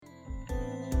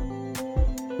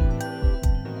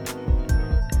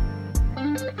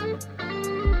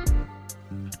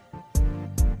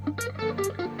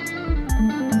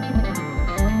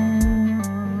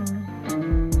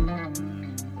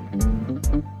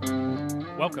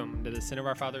Welcome to the Sin of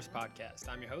Our Fathers podcast.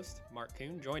 I'm your host, Mark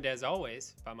Kuhn, joined as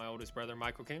always by my oldest brother,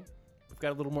 Michael Kuhn. We've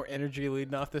got a little more energy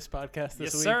leading off this podcast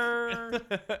this week. Yes, sir.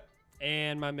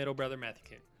 And my middle brother, Matthew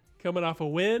Kuhn. Coming off a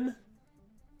win.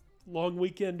 Long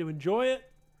weekend to enjoy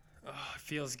it. Oh, it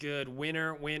feels good.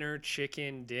 Winner,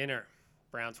 chicken dinner.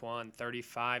 Browns won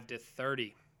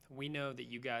 35-30. We know that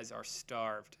you guys are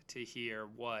starved to hear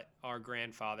what our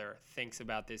grandfather thinks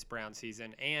about this Brown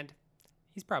season, and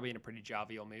he's probably in a pretty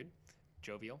jovial mood.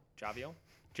 Jovial,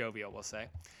 we'll say.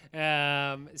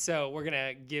 So we're going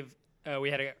to give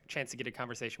we had a chance to get a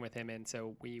conversation with him, and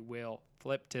so we will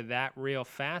flip to that real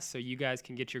fast so you guys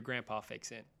can get your grandpa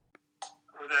fix in.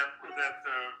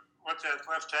 What's that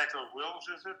left tackle, Wills,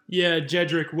 is it? Yeah,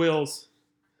 Jedrick Wills.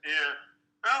 Yeah.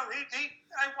 Well, I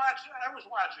was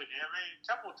watching him. I mean, a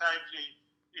couple of times he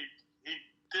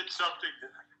did something.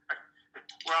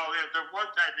 Well, the one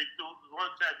time he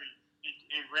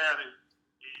ran it.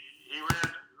 He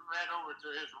ran over to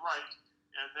his right,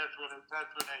 and that's when there was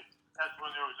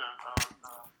a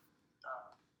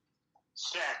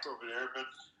sack over there. But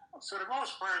for the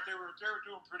most part, they were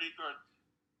doing pretty good.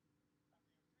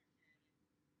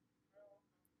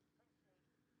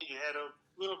 He had a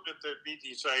little bit to be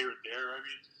desired there.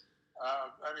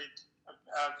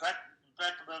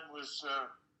 Beckman was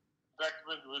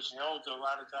held a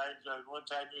lot of times. One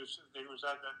time he was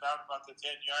down about the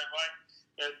 10-yard line,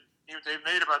 and they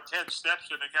made about 10 steps,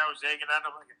 and the guy was hanging on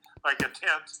him like a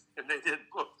tent, and they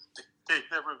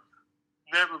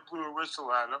never blew a whistle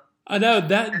on him. I know,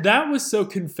 that was so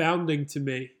confounding to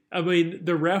me. I mean,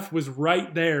 the ref was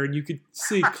right there, and you could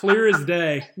see clear as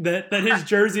day that his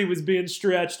jersey was being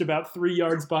stretched about 3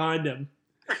 yards behind him.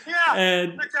 Yeah,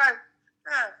 and the guy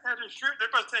had his shirt. They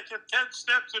must have taken 10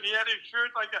 steps, and he had his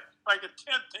shirt like a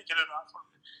tent taking it off him.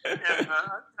 And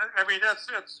I mean, that's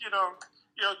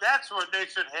that's what they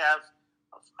should have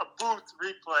a booth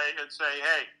replay and say,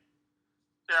 hey,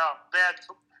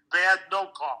 bad no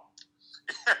call.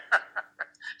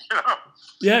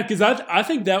 Yeah, because I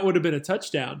think that would have been a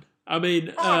touchdown. I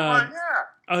mean,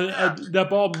 that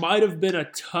ball might have been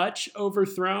a touch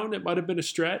overthrown. It might have been a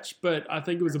stretch, but I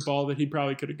think it was a ball that he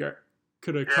probably could have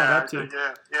caught up to.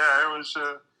 Yeah, it was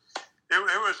a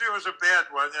bad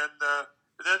one, and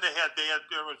then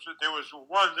there was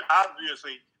one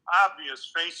obvious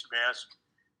face mask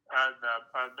on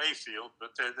Mayfield, but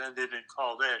then they didn't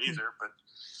call that either. But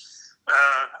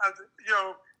I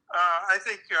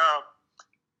think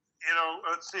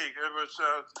let's see, it was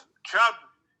Chubb.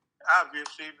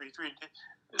 Obviously,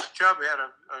 Chubb had a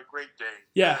great day.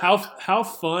 Yeah, how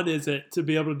fun is it to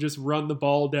be able to just run the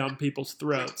ball down people's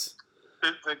throats?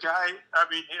 The guy, I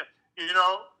mean,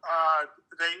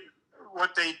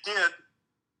 what they did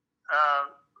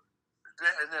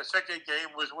in the second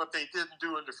game was what they didn't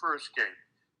do in the first game.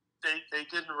 They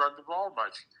didn't run the ball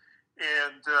much,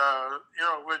 and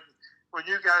when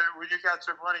you got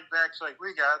some running backs like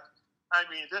we got, I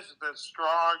mean, this is the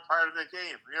strong part of the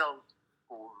game. Run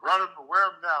them,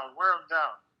 wear them down.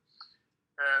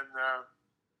 And,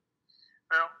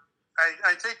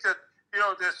 I think that,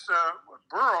 this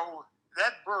Burrow,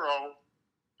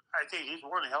 I think he's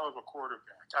one hell of a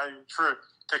quarterback.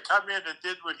 To come in and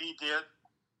did what he did,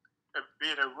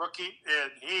 being a rookie,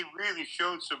 and he really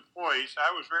showed some poise.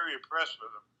 I was very impressed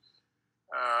with him.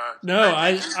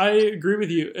 I agree with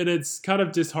you, and it's kind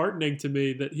of disheartening to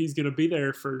me that he's going to be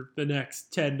there for the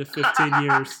next 10 to 15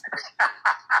 years.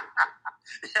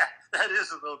 Yeah, that is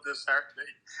a little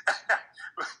disheartening.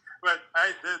 but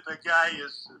the guy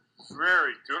is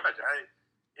very good.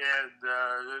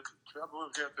 The trouble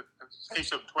is you have to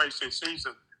face him twice a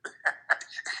season.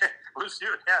 We'll see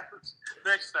what happens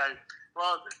next time.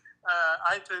 Well,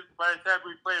 I think by the time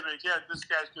we play him again, this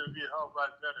guy's going to be a hell of a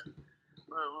lot better.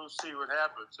 We'll see what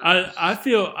happens. I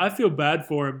feel bad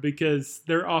for him because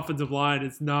their offensive line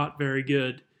is not very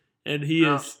good, and he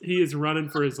is running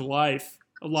for his life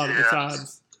a lot of the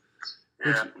times,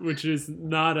 which is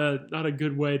not a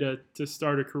good way to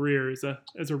start a career as a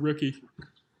rookie.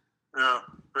 No,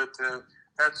 but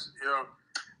that's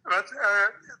But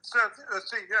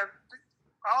let's see.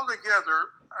 Altogether,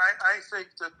 I think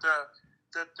that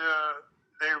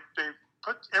they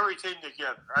put everything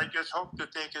together. I just hope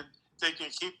that they can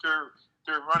keep their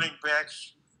running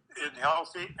backs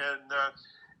healthy and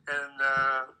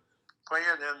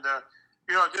playing. And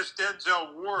this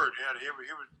Denzel Ward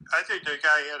I think the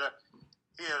guy had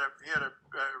a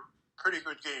pretty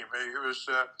good game. He was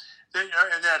and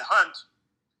that Hunt.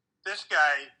 This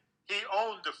guy, he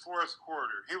owned the fourth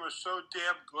quarter. He was so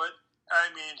damn good. I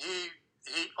mean, he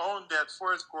owned that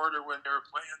fourth quarter when they were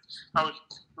playing. I was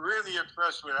really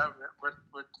impressed with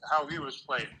how he was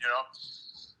playing.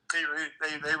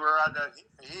 they were on the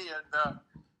he and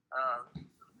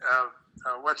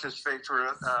what's his face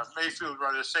were Mayfield were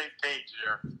on the same page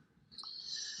there.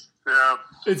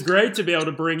 It's great to be able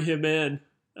to bring him in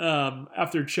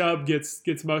after Chubb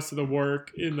gets most of the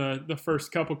work in the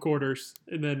first couple quarters,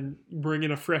 and then bring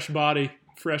in a fresh body,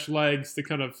 fresh legs to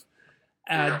kind of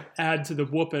add to the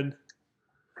whooping.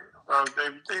 Well,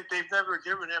 they've never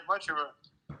given him much of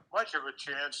a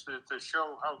chance to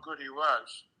show how good he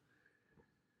was.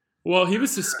 Well, he was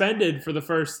suspended for the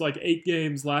first 8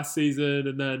 games last season,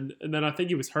 and then I think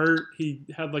he was hurt. He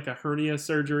had a hernia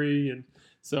surgery, and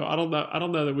so I don't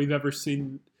know that we've ever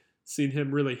seen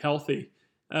him really healthy.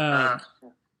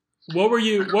 What were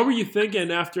you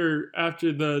thinking after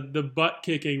the butt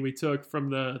kicking we took from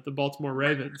the Baltimore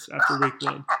Ravens after week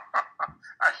 1?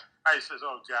 I said,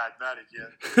 "Oh God, not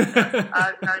again." If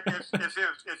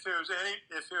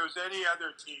it was any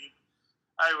other team,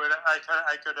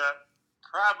 I could have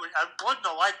probably, I wouldn't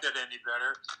have liked it any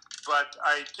better, but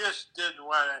I just didn't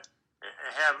want to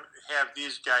have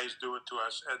these guys do it to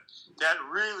us, and that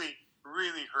really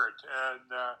hurt.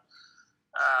 And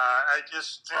I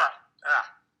just,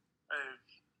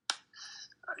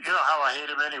 you know how I hate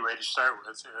him anyway to start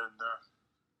with, and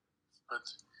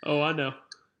but. Oh, I know.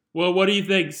 Well, what do you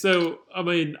think? So, I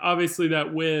mean, obviously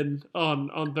that win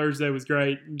on Thursday was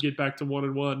great. You get back to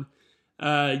 1-1.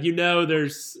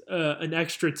 There's an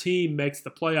extra team makes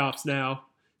the playoffs now.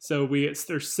 So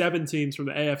there's 7 teams from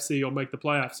the AFC will make the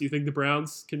playoffs. Do you think the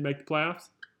Browns can make the playoffs?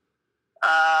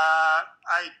 I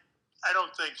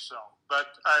don't think so. But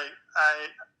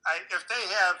if they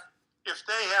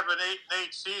have an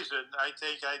 8-8 season, I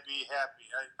think I'd be happy.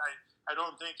 I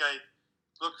don't think I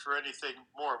look for anything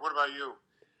more. What about you?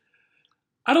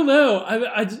 I don't know.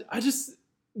 I just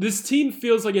this team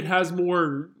feels like it has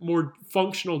more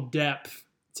functional depth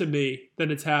to me than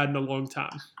it's had in a long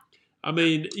time. I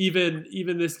mean, even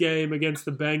this game against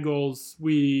the Bengals,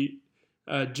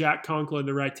 Jack Conklin,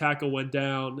 the right tackle, went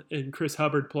down, and Chris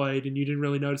Hubbard played, and you didn't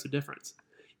really notice a difference,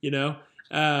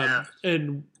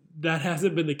 And that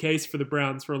hasn't been the case for the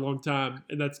Browns for a long time,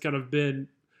 and that's kind of been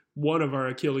one of our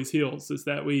Achilles' heels is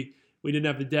that we didn't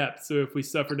have the depth. So if we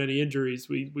suffered any injuries,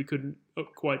 we couldn't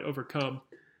quite overcome.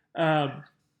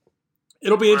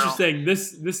 It'll be interesting.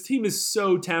 This team is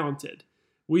so talented.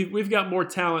 We've got more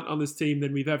talent on this team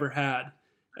than we've ever had.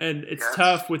 And it's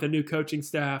tough with a new coaching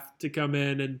staff to come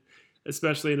in, and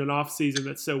especially in an off season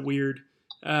that's so weird.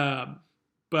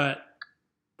 But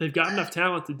they've got enough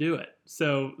talent to do it.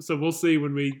 So we'll see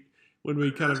when we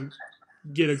kind of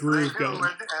get a groove going.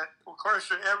 Of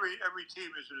course, every team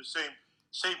is in the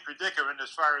same predicament as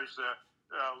far as the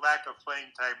lack of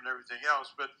playing time and everything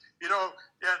else. But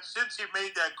since he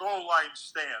made that goal line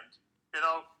stand,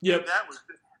 yep. that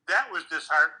was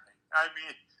disheartening. I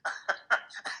mean,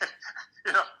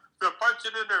 to punch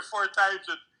it in there 4 times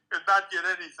and not get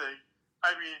anything.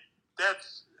 I mean, that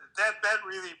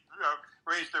really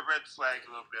raised the red flag a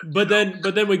little bit.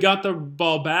 But then we got the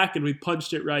ball back and we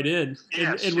punched it right in,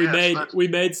 and we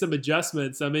made some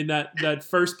adjustments. I mean, that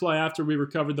first play after we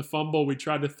recovered the fumble, we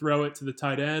tried to throw it to the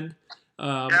tight end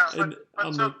on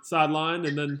the sideline,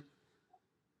 and then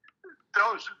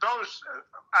those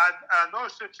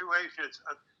situations.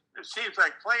 It seems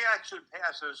like play action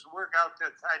passes work out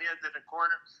that tight end in the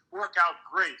corner, work out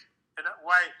great. And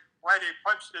why they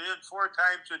punched it in 4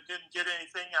 times and didn't get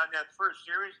anything on that first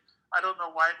series, I don't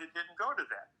know why they didn't go to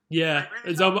that. Yeah,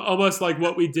 really it's almost like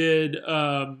what we did,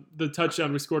 the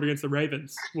touchdown we scored against the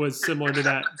Ravens was similar to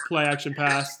that play action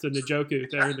pass to Njoku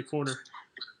there in the corner.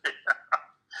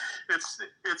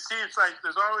 It seems like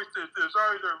there's always a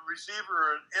receiver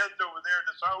or an end over there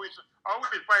that's always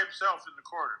by himself in the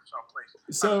corner someplace.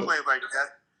 So play like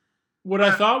that. What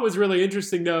I thought was really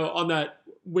interesting though on that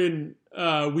when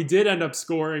we did end up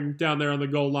scoring down there on the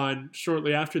goal line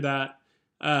shortly after that,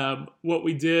 what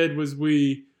we did was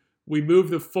we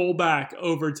moved the fullback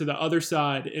over to the other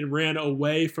side and ran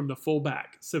away from the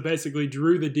fullback. So basically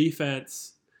drew the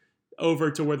defense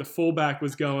over to where the fullback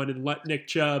was going and let Nick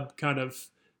Chubb kind of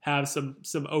have some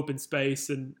open space.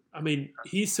 And I mean,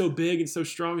 he's so big and so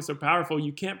strong and so powerful,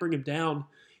 you can't bring him down.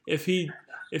 If he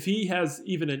has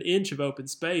even an inch of open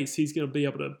space, he's going to be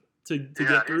able to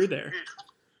get through there.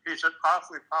 He's an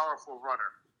awfully powerful runner.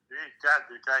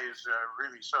 The guy is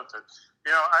really something.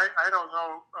 I don't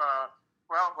know.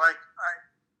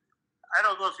 I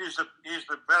don't know if he's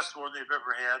the best one they've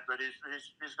ever had, but he's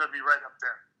going to be right up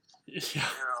there. Yeah,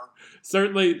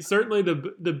 certainly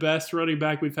the best running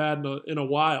back we've had in a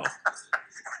while.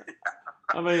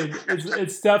 I mean,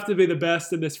 it's tough to be the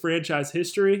best in this franchise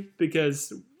history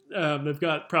because they've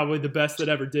got probably the best that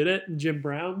ever did it, Jim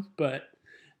Brown. But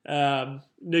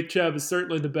Nick Chubb is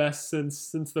certainly the best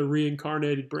since the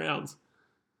reincarnated Browns.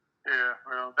 Yeah,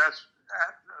 well, that's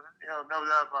no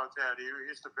doubt about that.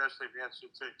 He's the best they've had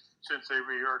since they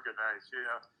reorganized.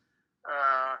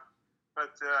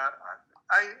 But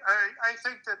I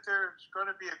think that there's going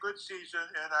to be a good season,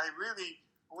 and I really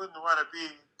wouldn't want to be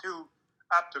too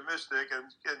optimistic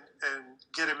and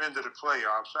get him into the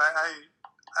playoffs. I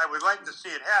would like to see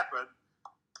it happen,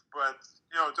 but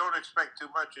don't expect too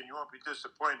much, and you won't be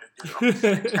disappointed.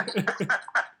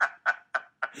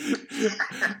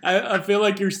 I feel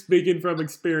like you're speaking from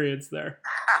experience there.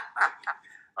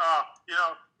 I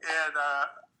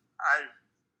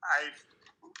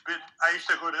used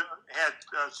to had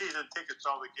season tickets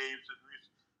all the games, and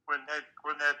when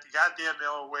that goddamn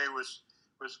LOA was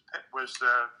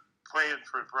playing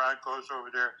for Broncos over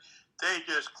there, they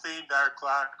just cleaned our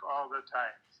clock all the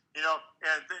time. And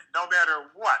no matter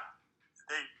what,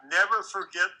 they never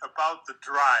forget about the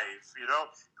drive.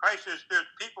 Christ, there's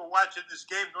people watching this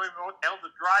game don't even know what the hell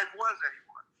the drive was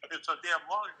anymore. It's so damn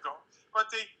long ago. But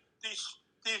these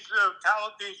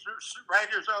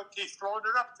writers keep throwing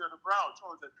it up to the Browns.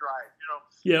 The drive.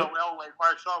 Elway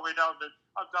marched all the way down the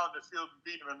field and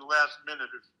beat them in the last minute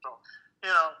or so.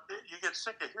 You get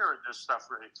sick of hearing this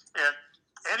stuff, really. And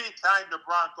anytime the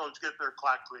Broncos get their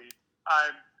clock clean,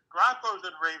 Broncos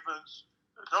and Ravens,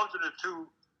 those are the two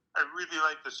I really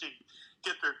like to see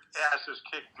get their asses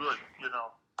kicked good.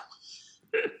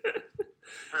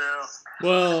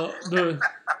 Well,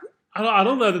 I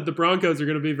don't know that the Broncos are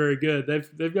going to be very good.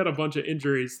 They've got a bunch of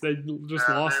injuries. They just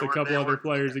lost a couple other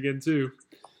players again too.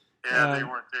 Yeah, they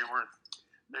weren't.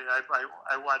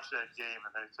 I watched that game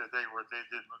and I said they didn't look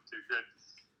too good.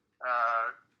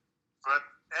 But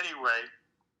anyway,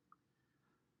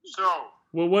 so.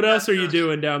 Well, what else are you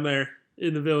doing down there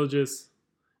in the Villages?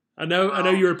 I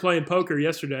know you were playing poker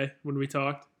yesterday when we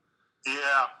talked.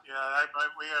 Yeah.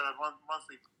 We had a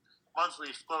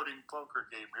monthly floating poker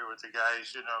game here with the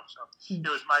guys. So it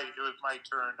was my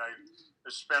turn. I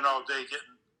spent all day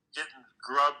getting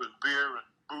grub and beer and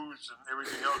booze and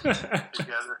everything else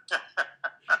together.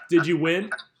 Did you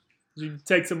win? Did you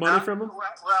take some money from them?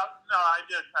 Well, no, I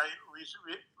did.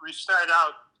 We start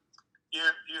out. You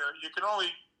can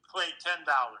only play $10.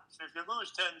 If you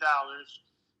lose $10,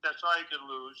 that's all you can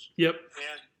lose. Yep.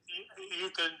 And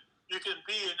you can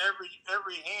be in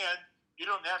every hand. You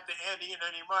don't have to ante in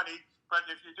any money, but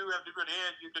if you do have the good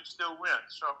hand, you can still win.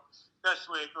 So that's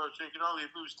the way it goes. So you can only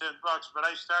lose $10. But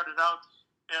I started out,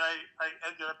 and I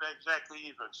ended up exactly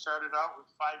even. Started out with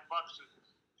 $5,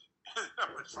 and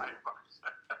that was $5.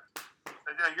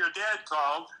 And then your dad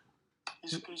called.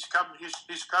 He's coming.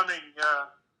 He's coming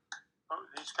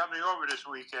over this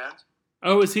weekend.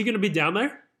 Oh, is he going to be down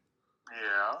there?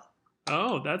 Yeah.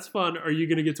 Oh, that's fun. Are you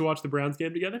going to get to watch the Browns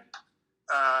game together?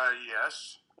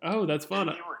 Yes. Oh, that's fun.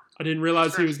 I didn't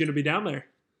realize he was going to be down there.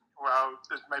 Well,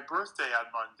 it's my birthday on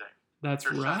Monday.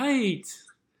 That's right.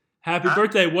 Happy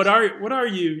birthday. What are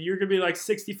you? You're going to be like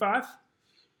 65?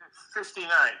 59.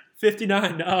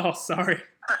 59. Oh, sorry.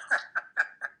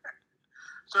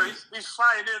 So he's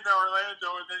flying into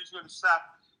Orlando, and then he's going to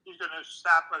stop. He's going to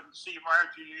stop and see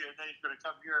Margie, and then he's going to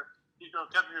come here. He's going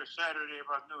to come here Saturday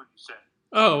about noon, he said.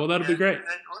 Oh, well, that'll be great. And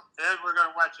then we're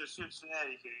going to watch the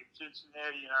Cincinnati game,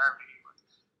 Cincinnati and Army.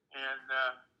 And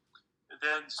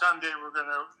then Sunday we'll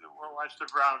watch the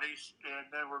Brownies, and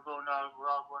then we're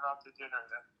all going out to dinner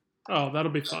then. Oh,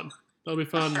 that'll be fun. That'll be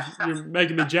fun. You're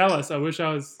making me jealous. I wish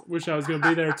I was going to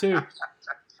be there too. Okay,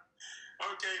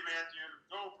 Matthew.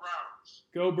 Go Browns.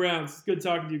 Go Browns. It's good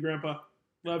talking to you, Grandpa.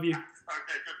 Love you.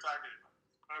 Okay, good talking to you.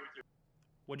 Love you too.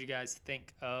 What do you guys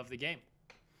think of the game?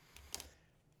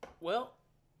 Well,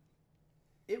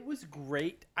 it was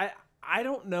great. I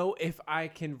don't know if I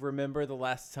can remember the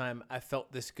last time I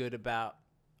felt this good about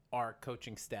our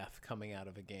coaching staff coming out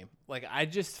of a game. Like, I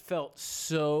just felt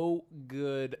so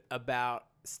good about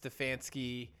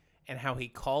Stefanski and how he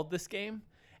called this game.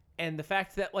 And the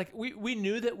fact that, like, we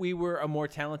knew that we were a more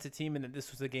talented team and that this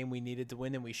was a game we needed to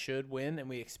win and we should win and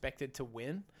we expected to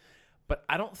win. But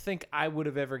I don't think I would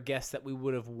have ever guessed that we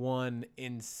would have won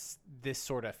in this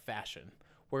sort of fashion,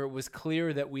 where it was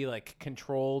clear that we, like,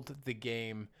 controlled the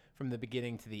game from the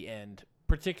beginning to the end,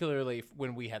 particularly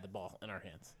when we had the ball in our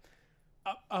hands.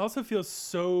 I also feel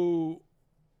so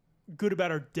good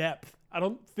about our depth. I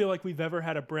don't feel like we've ever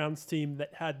had a Browns team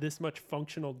that had this much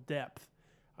functional depth.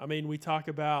 I mean, we talk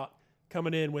about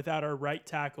coming in without our right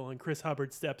tackle and Chris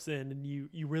Hubbard steps in and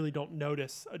you really don't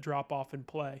notice a drop-off in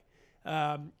play.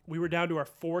 We were down to our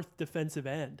fourth defensive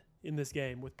end in this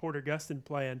game with Porter Gustin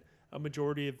playing a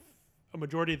majority of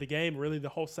the game, really the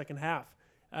whole second half.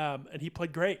 And he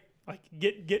played great. like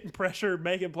getting pressure,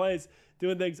 making plays,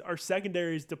 doing things. Our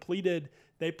secondary is depleted.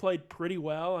 They played pretty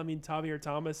well. I mean, Tavier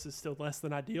Thomas is still less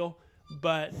than ideal,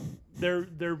 but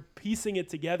they're piecing it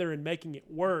together and making it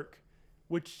work,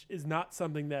 which is not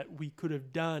something that we could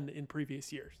have done in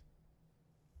previous years.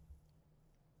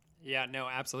 Yeah, no,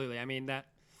 absolutely. I mean, that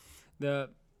the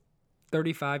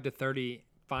 35-30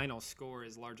 final score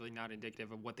is largely not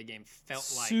indicative of what the game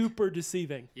felt like. Super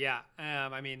deceiving. Yeah,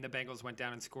 I mean, the Bengals went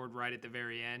down and scored right at the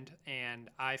very end, and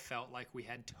I felt like we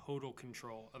had total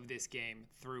control of this game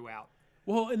throughout.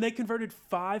 Well, and they converted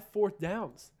 5 fourth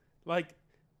downs. Like,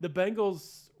 the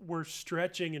Bengals were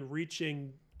stretching and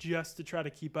reaching just to try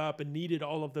to keep up and needed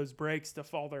all of those breaks to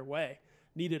fall their way,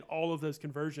 needed all of those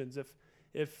conversions.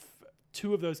 If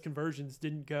 2 of those conversions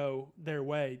didn't go their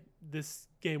way, this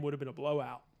game would have been a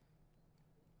blowout.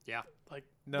 Yeah. Like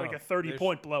a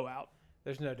 30-point blowout.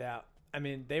 There's no doubt. I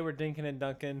mean, they were dinking and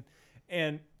dunking.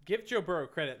 And give Joe Burrow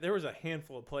credit. There was a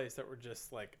handful of plays that were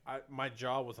just like my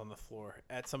jaw was on the floor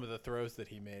at some of the throws that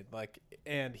he made. Like,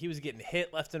 and he was getting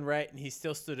hit left and right, and he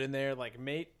still stood in there. Like,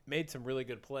 made some really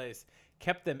good plays,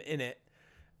 kept them in it.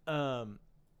 I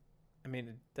mean,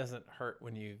 it doesn't hurt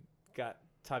when you got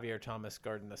Tavier Thomas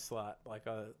guarding the slot like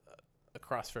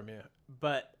across from you.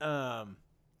 But I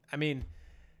mean,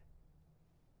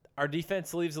 our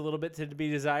defense leaves a little bit to be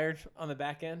desired on the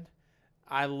back end.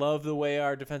 I love the way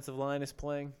our defensive line is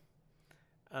playing.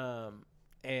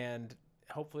 And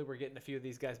hopefully we're getting a few of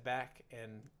these guys back.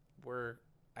 And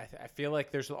I feel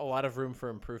like there's a lot of room for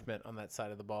improvement on that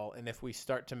side of the ball. And if we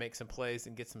start to make some plays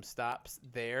and get some stops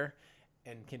there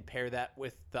and can pair that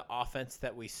with the offense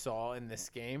that we saw in this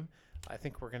game, I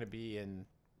think we're going to be in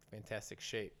fantastic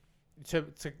shape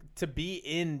to be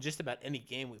in just about any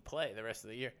game we play the rest of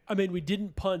the year. I mean, we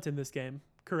didn't punt in this game,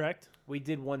 correct? We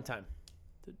did one time.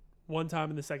 One time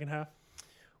in the second half?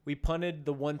 We punted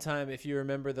the one time. If you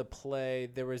remember the play,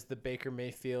 there was the Baker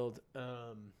Mayfield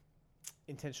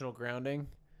intentional grounding,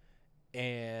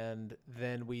 and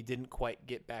then we didn't quite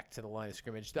get back to the line of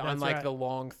scrimmage. Unlike the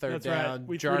long third down,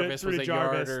 We Jarvis threw was to a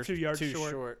Jarvis, yard or 2 yards too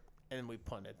short. short, and we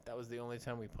punted. That was the only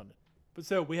time we punted. But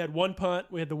so we had one punt,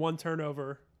 we had the one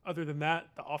turnover. Other than that,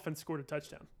 the offense scored a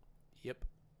touchdown. Yep.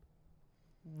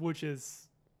 Which is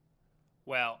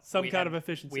some kind of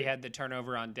efficiency. We had the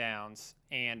turnover on downs,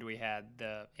 and we had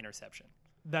the interception.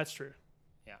 That's true.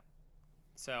 Yeah.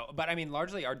 So, but I mean,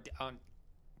 largely our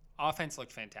offense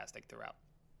looked fantastic throughout.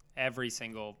 Every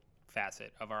single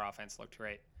facet of our offense looked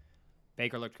great.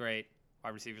 Baker looked great.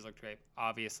 Wide receivers looked great.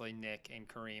 Obviously, Nick and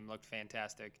Kareem looked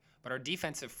fantastic. But our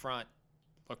defensive front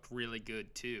looked really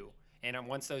good too. And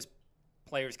once those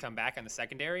players come back on the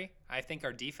secondary, I think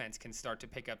our defense can start to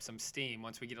pick up some steam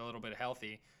once we get a little bit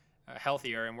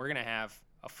healthier, and we're going to have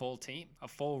a full team, a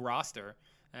full roster.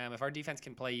 If our defense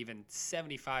can play even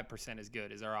 75% as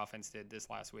good as our offense did this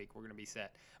last week, we're going to be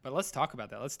set. But let's talk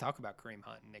about that. Let's talk about Kareem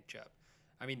Hunt and Nick Chubb.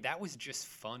 I mean, that was just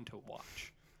fun to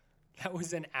watch. That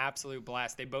was an absolute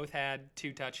blast. They both had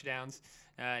 2 touchdowns.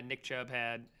 Nick Chubb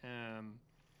had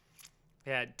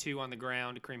 2 on the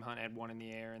ground. Kareem Hunt had 1 in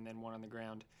the air and then 1 on the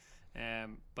ground.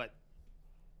 But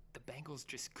the Bengals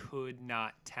just could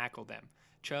not tackle them.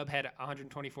 Chubb had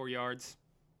 124 yards.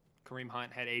 Kareem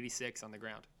Hunt had 86 on the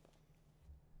ground.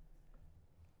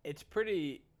 It's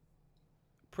pretty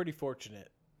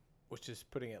fortunate, which is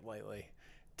putting it lightly,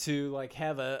 to like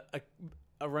have a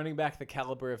running back the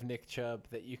caliber of Nick Chubb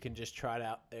that you can just trot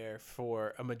out there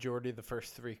for a majority of the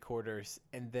first 3 quarters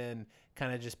and then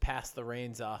kind of just pass the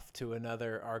reins off to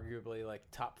another arguably like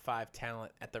top 5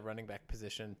 talent at the running back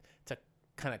position to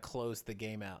kind of close the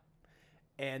game out.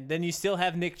 And then you still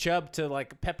have Nick Chubb to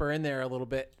like pepper in there a little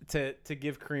bit to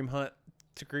give Kareem Hunt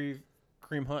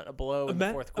a blow in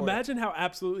the fourth quarter. Imagine how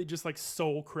absolutely just like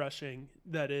soul crushing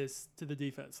that is to the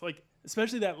defense. Like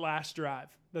especially that last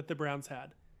drive that the Browns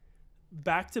had.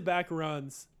 Back-to-back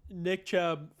runs. Nick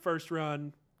Chubb, first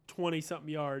run, 20-something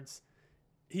yards.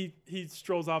 He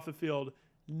strolls off the field.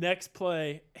 Next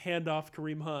play, handoff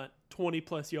Kareem Hunt,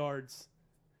 20-plus yards.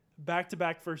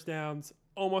 Back-to-back first downs,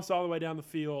 almost all the way down the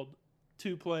field.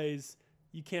 2 plays.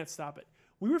 You can't stop it.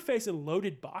 We were facing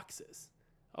loaded boxes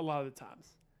a lot of the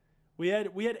times. We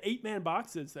had 8-man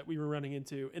boxes that we were running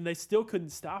into, and they still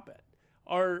couldn't stop it.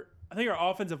 I think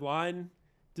our offensive line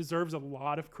deserves a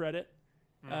lot of credit.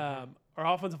 Mm-hmm.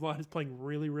 Our offensive line is playing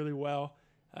really, really well.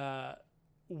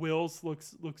 Wills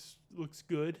looks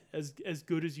good, as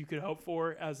good as you could hope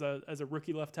for as a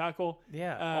rookie left tackle.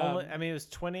 Yeah, it was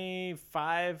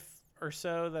 25 or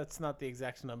so. That's not the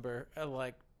exact number.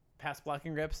 Like pass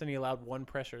blocking reps, and he allowed 1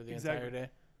 pressure the entire day.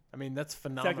 I mean, that's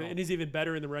phenomenal. Exactly, and he's even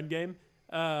better in the run game.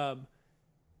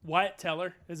 Wyatt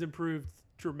Teller has improved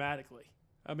dramatically.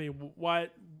 I mean,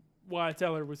 Wyatt Wyatt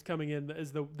Teller was coming in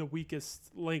as the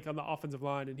weakest link on the offensive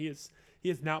line, and he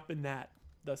has not been that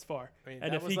thus far. I mean,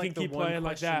 And that if was he like can the keep one playing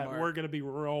like question that, mark. we're going to be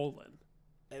rolling.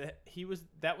 And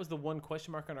that was the one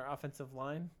question mark on our offensive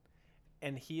line,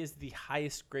 and he is the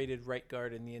highest graded right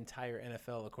guard in the entire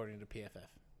NFL according to PFF.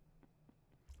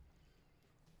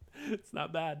 It's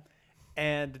not bad.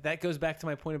 And that goes back to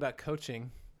my point about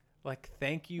coaching. Like,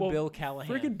 thank you, Well, Bill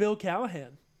Callahan. Freaking Bill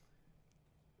Callahan.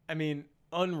 I mean,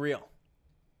 unreal.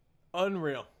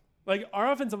 Unreal. Like,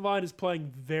 our offensive line is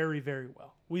playing very, very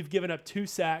well. We've given up 2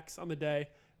 sacks on the day.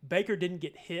 Baker didn't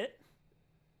get hit,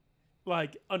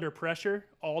 like, under pressure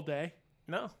all day.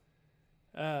 No.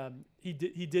 He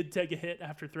did take a hit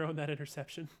after throwing that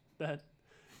interception that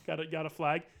got a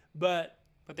flag. But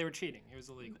they were cheating. It was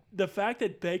illegal. the fact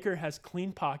that Baker has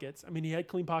clean pockets, I mean, he had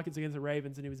clean pockets against the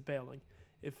Ravens and he was bailing.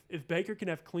 If Baker can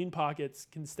have clean pockets,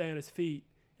 can stay on his feet,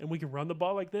 and we can run the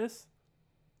ball like this,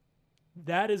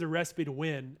 that is a recipe to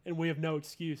win, and we have no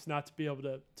excuse not to be able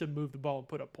to move the ball and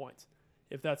put up points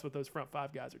if that's what those front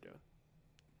 5 guys are doing.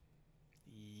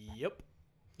 Yep.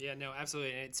 Yeah, no,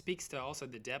 absolutely. And it speaks to also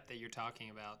the depth that you're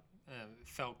talking about.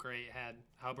 Felt great, had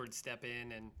Hubbard step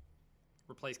in and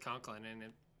replace Conklin, and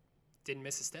it didn't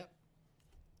miss a step.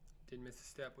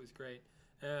 Was great.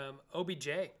 OBJ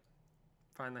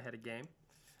finally had a game.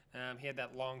 He had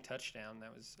that long touchdown.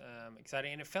 That was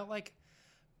exciting. And it felt like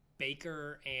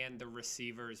Baker and the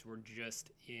receivers were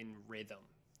just in rhythm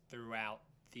throughout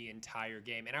the entire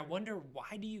game. And I wonder,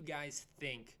 why do you guys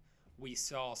think we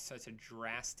saw such a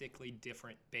drastically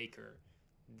different Baker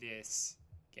this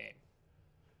game?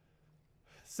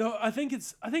 So I think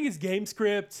it's game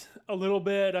script a little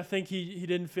bit. I think he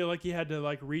didn't feel like he had to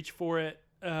like reach for it.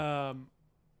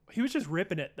 He was just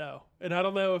ripping it though, and I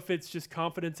don't know if it's just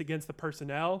confidence against the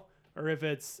personnel or if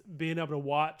it's being able to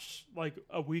watch like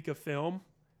a week of film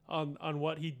on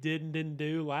what he did and didn't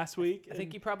do last week. I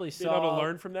think he probably being able saw. to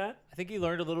learn from that. I think he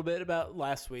learned a little bit about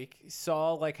last week. He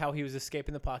saw like how he was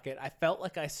escaping the pocket. I felt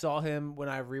like I saw him when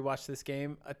I rewatched this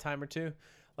game a time or two,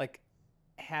 like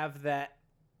have that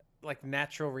like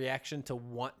natural reaction to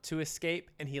want to escape,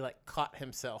 and he like caught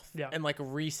himself and like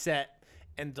reset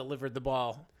and delivered the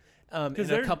ball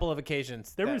in a couple of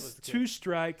occasions. There was 2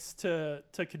 strikes to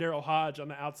Kadarius Hodge on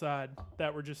the outside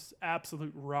that were just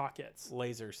absolute rockets.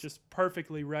 Lasers. Just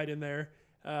perfectly right in there.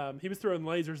 He was throwing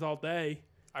lasers all day.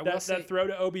 That throw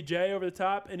to OBJ over the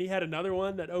top, and he had another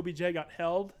one that OBJ got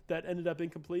held that ended up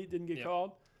incomplete, didn't get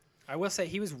called. I will say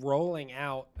he was rolling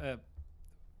out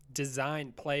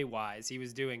design play-wise. He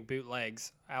was doing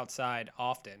bootlegs outside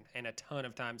often and a ton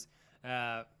of times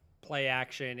play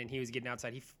action, and he was getting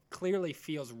outside. He clearly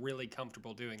feels really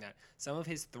comfortable doing that. Some of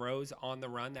his throws on the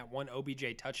run, that one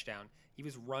OBJ touchdown, he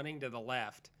was running to the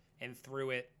left and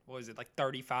threw it, what was it, like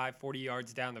 35, 40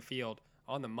 yards down the field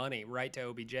on the money right to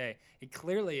OBJ. It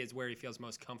clearly is where he feels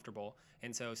most comfortable.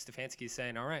 And so Stefanski's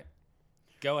saying, all right,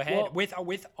 go ahead with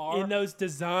our in those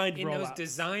designed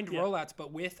rollouts,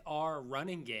 but with our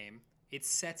running game, it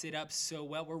sets it up so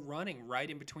well. We're running right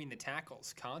in between the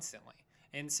tackles constantly.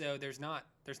 And so there's not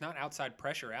outside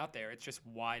pressure out there. It's just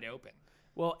wide open.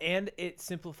 Well, and it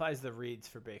simplifies the reads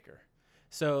for Baker.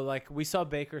 So, like, we saw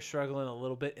Baker struggling a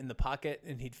little bit in the pocket,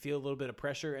 and he'd feel a little bit of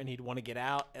pressure, and he'd want to get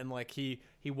out, and, like, he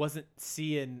wasn't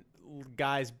seeing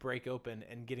guys break open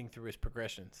and getting through his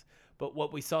progressions. But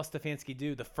what we saw Stefanski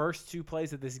do, the first 2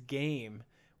 plays of this game,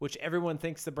 which everyone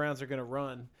thinks the Browns are going to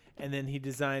run, and then he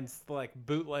designs, like,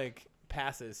 bootleg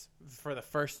passes for the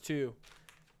first two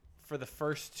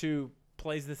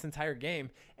plays this entire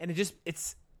game, and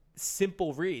it's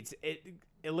simple reads. It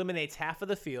eliminates half of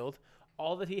the field.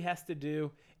 All that he has to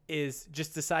do is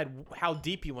just decide how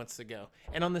deep he wants to go.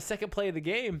 And on the second play of the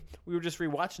game, we were just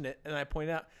rewatching it, and I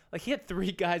pointed out, like, he had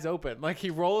 3 guys open. Like,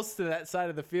 he rolls to that side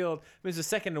of the field. I mean,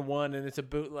 it's a 2nd and 1, and it's a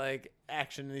bootleg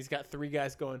action, and he's got 3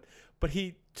 guys going. But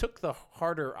he took the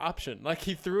harder option. Like,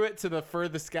 he threw it to the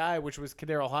furthest guy, which was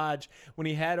Kadarius Hodge, when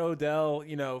he had Odell,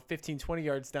 15, 20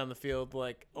 yards down the field,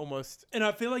 like, almost. And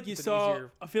I feel like you saw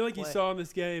in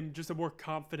this game just a more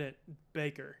confident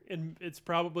Baker. And it's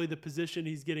probably the position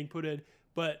he's getting put in,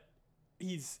 but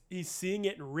he's seeing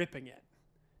it and ripping it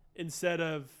instead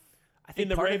of in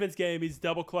the Ravens game, he's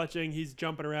double clutching, he's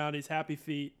jumping around, he's happy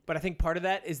feet. But I think part of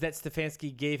that is that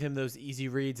Stefanski gave him those easy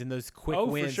reads and those quick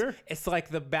wins. For sure. It's like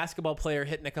the basketball player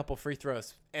hitting a couple free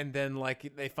throws, and then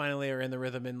like they finally are in the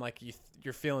rhythm, and like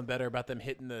you're feeling better about them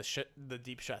hitting the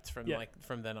deep shots from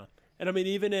then on. And I mean,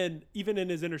 even in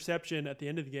his interception at the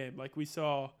end of the game, like we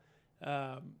saw,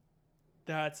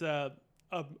 that's a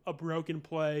broken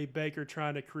play. Baker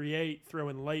trying to create,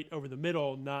 throwing late over the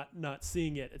middle, not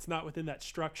seeing it. It's not within that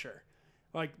structure.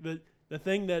 Like The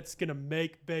thing that's going to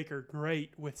make Baker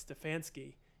great with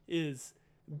Stefanski is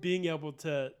being able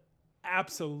to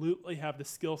absolutely have the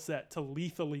skill set to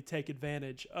lethally take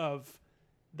advantage of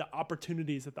the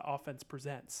opportunities that the offense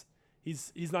presents.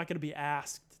 He's not going to be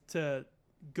asked to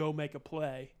go make a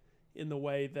play in the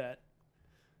way that,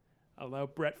 I don't know,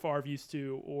 Brett Favre used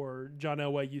to, or John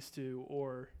Elway used to,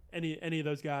 or any of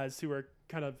those guys who are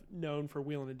kind of known for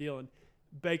wheeling and dealing.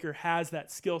 Baker has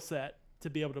that skill set to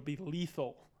be able to be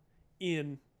lethal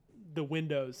in the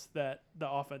windows that the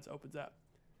offense opens up.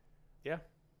 Yeah.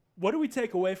 What do we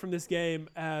take away from this game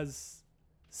as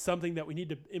something that we need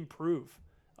to improve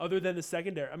other than the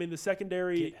secondary? I mean, the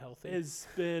secondary has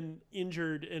been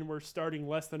injured and we're starting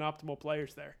less than optimal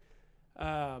players there.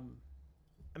 I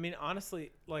mean,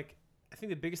 honestly, like, I think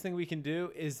the biggest thing we can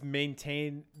do is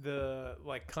maintain the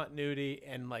continuity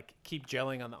and keep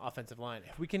gelling on the offensive line.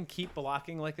 If we can keep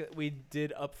blocking like we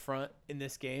did up front in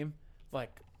this game,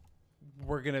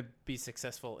 we're going to be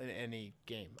successful in any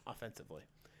game offensively.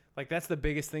 That's the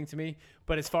biggest thing to me.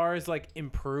 But as far as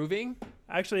improving,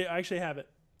 I actually have it.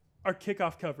 Our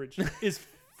kickoff coverage is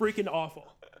freaking awful.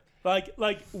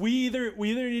 We either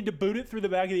need to boot it through the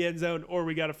back of the end zone or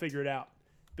we got to figure it out,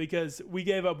 because we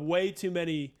gave up way too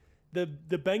many. The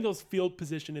Bengals' field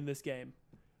position in this game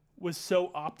was so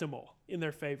optimal in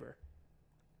their favor,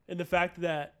 and the fact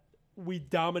that we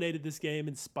dominated this game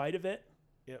in spite of it.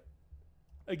 Yep.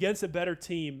 Against a better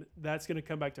team, that's going to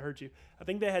come back to hurt you. I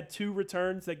think they had 2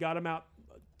 returns that got them out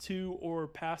to or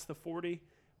past the 40.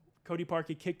 Cody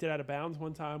Parkey kicked it out of bounds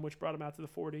one time, which brought him out to the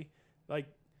 40.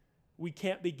 We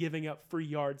can't be giving up free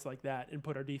yards like that and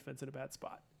put our defense in a bad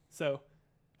spot. So,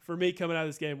 for me, coming out of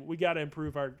this game, we got to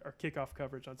improve our kickoff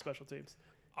coverage on special teams.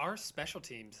 Our special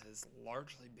teams has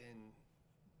largely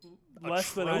been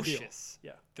less than ideal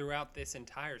throughout this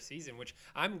entire season, which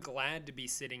I'm glad to be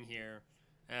sitting here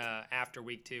after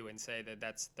week 2 and say that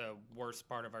that's the worst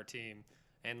part of our team.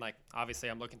 And obviously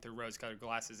I'm looking through rose-colored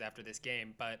glasses after this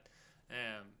game, but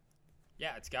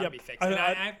it's got to be fixed.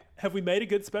 Have we made a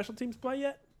good special teams play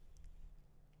yet?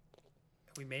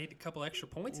 We made a couple extra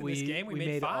points in this game. We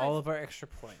made 5. All of our extra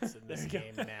points in this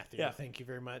game, Matthew. Yeah. Thank you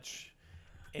very much.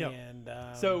 And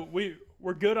so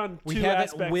we're good on we two haven't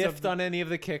aspects whiffed on any of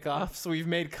the kickoffs. We've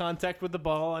made contact with the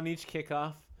ball on each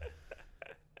kickoff.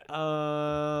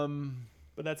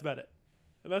 But that's about it.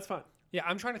 And that's fine. Yeah,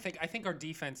 I'm trying to think. I think our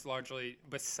defense largely,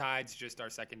 besides just our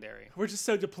secondary, we're just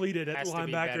so depleted at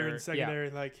linebacker and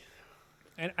secondary.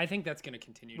 And I think that's going to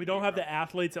continue. We don't have the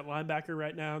athletes at linebacker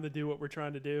right now to do what we're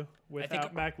trying to do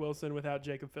without Mac Wilson, without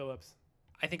Jacob Phillips.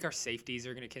 I think our safeties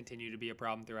are going to continue to be a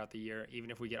problem throughout the year, even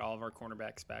if we get all of our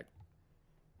cornerbacks back.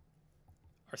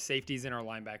 Our safeties and our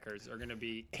linebackers are going to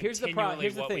be continually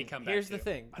what we come back to. Here's the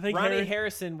thing. I think Ronnie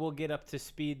Harrison will get up to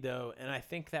speed, though, and I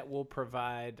think that will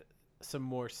provide some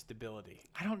more stability.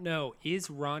 I don't know. Is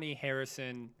Ronnie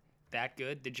Harrison that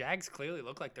good? The Jags clearly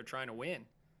look like they're trying to win.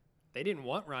 They didn't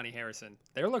want Ronnie Harrison.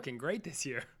 They're looking great this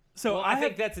year. So I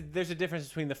think there's a difference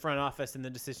between the front office and the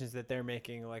decisions that they're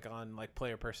making, on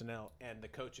player personnel and the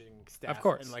coaching staff, of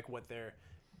course, and what they're,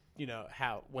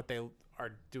 what they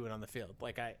are doing on the field.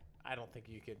 I don't think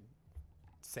you could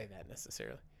say that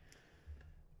necessarily.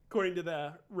 According to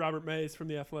the Robert Mays from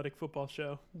the Athletic Football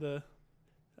Show, the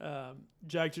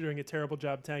Jags are doing a terrible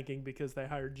job tanking because they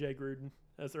hired Jay Gruden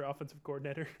as their offensive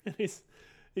coordinator, and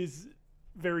he's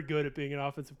very good at being an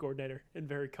offensive coordinator and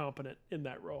very competent in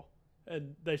that role.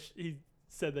 And he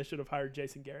said they should have hired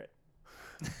Jason Garrett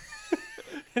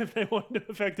if they wanted to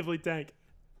effectively tank.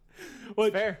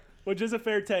 Which is a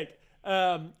fair take.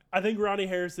 I think Ronnie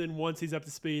Harrison, once he's up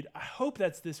to speed, I hope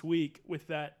that's this week with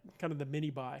that kind of the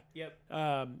mini bye. Yep.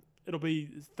 It'll be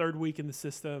his 3rd week in the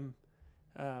system.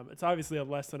 It's obviously a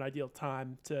less than ideal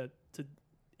time to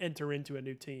enter into a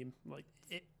new team,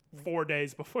 4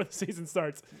 days before the season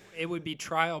starts. It would be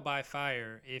trial by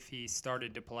fire if he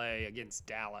started to play against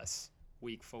Dallas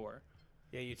week 4.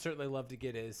 Yeah, you'd certainly love to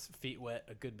get his feet wet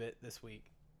a good bit this week.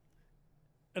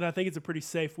 And I think it's a pretty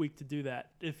safe week to do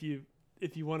that. If you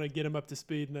want to get him up to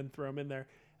speed and then throw him in there,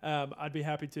 I'd be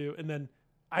happy to. And then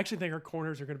I actually think our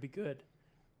corners are going to be good.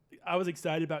 I was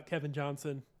excited about Kevin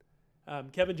Johnson.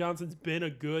 Kevin Johnson's been a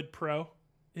good pro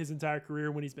his entire career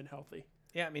when he's been healthy.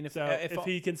 Yeah, I mean, if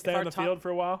he can stay on the field for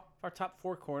a while. If our top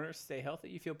 4 corners stay healthy,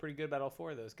 you feel pretty good about all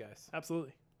 4 of those guys.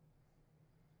 Absolutely.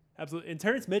 And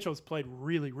Terrence Mitchell's played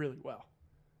really, really well.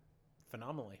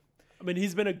 Phenomenally. I mean,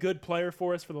 he's been a good player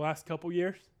for us for the last couple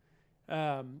years.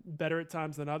 Better at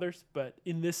times than others. But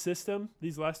in this system,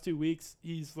 these last 2 weeks,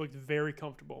 he's looked very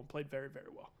comfortable and played very, very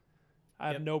well.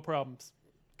 I have no problems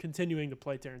continuing to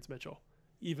play Terrence Mitchell,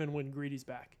 even when Greedy's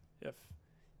back,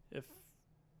 if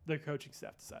the coaching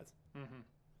staff decides. Mm-hmm.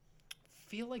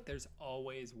 feel like there's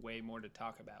always way more to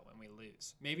talk about when we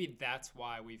lose. Maybe that's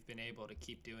why we've been able to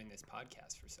keep doing this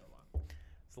podcast for so long.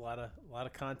 It's a lot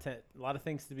of content, a lot of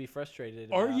things to be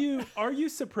frustrated Are about. are you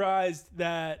surprised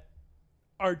that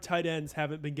our tight ends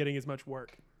haven't been getting as much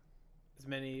work? As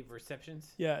many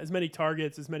receptions? Yeah, as many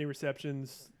targets, as many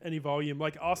receptions, any volume.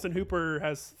 Like Austin Hooper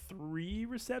has 3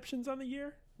 receptions on the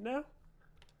year now.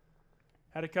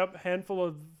 Had handful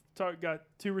of got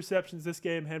 2 receptions this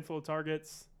game, handful of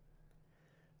targets.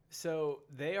 So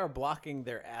they are blocking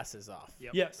their asses off.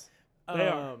 Yep. Yes, they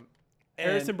are. and,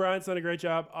 Harrison Bryant's done a great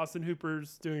job. Austin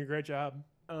Hooper's doing a great job.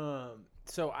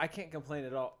 So I can't complain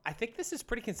at all. I think this is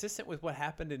pretty consistent with what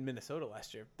happened in Minnesota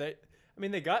last year. They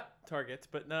got targets,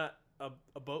 but not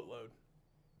a boatload.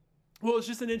 Well, it's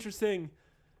just an interesting.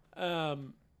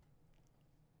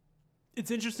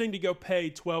 It's interesting to go pay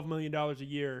 $12 million a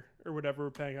year or whatever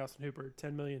we're paying Austin Hooper,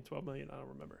 $10 million, $12 million, I don't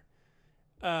remember.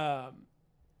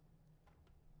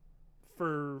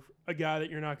 For a guy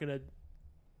that you're not going to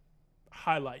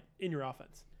highlight in your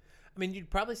offense. I mean,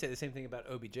 you'd probably say the same thing about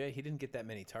OBJ. He didn't get that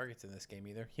many targets in this game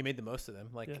either. He made the most of them.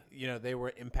 They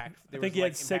were impact. I think he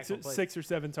had 6 or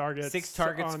 7 targets. 6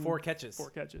 targets, on 4 catches. 4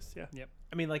 catches, yeah. Yep.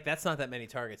 I mean, that's not that many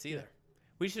targets either. Yeah.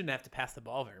 We shouldn't have to pass the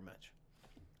ball very much.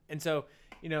 And so,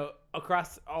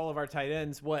 across all of our tight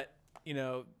ends,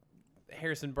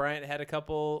 Harrison Bryant had a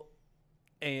couple,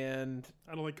 and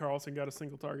I don't think Carlson got a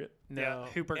single target. no, Yeah,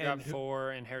 Hooper and got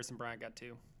 4 and Harrison Bryant got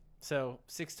 2. So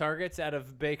 6 targets out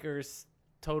of Baker's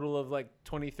total of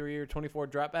 23 or 24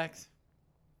 dropbacks.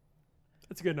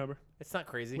 That's a good number. It's not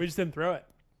crazy. We just didn't throw it.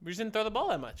 We just didn't throw the ball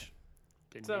that much.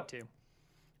 Didn't So- need to.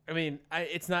 I mean,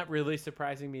 it's not really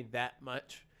surprising me that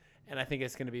much, and I think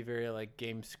it's going to be very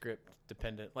game script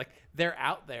dependent. They're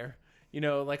out there,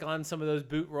 on some of those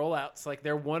boot rollouts.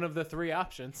 They're one of the 3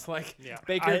 options. Yeah.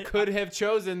 Baker could have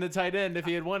chosen the tight end if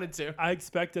he had wanted to. I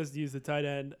expect us to use the tight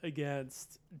end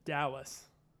against Dallas.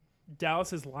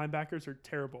 Dallas's linebackers are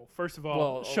terrible. First of all,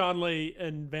 Well, Sean Lee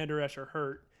and Van Der Esch are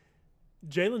hurt.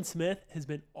 Jalen Smith has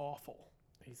been awful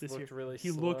He's this looked year. really He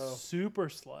slow. looks super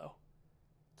slow.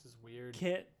 This is weird.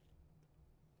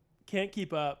 Can't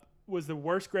keep up. Was the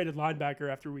worst graded linebacker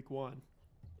after week 1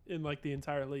 in the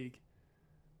entire league.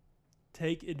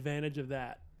 Take advantage of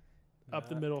that. Up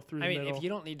the middle, through the middle. If you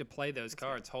don't need to play those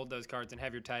cards, hold those cards and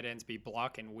have your tight ends be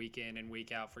blocking week in and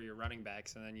week out for your running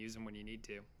backs, and then use them when you need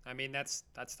to. I mean, that's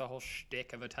the whole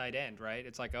shtick of a tight end, right?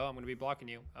 It's like, oh, I'm going to be blocking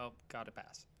you. Oh, got to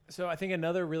pass. So I think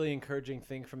another really encouraging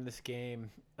thing from this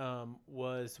game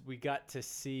was we got to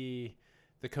see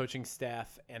the coaching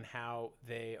staff and how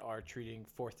they are treating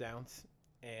 4th downs,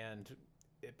 and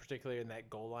particularly in that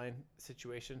goal line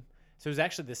situation. So it was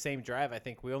actually the same drive. I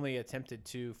think we only attempted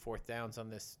 2 4th downs in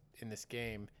this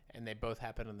game, and they both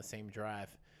happened on the same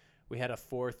drive. We had a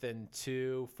 4th and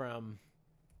 2 from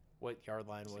what yard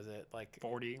line was it?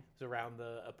 40. It was around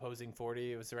the opposing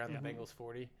 40. It was around the Bengals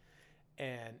 40,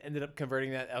 and ended up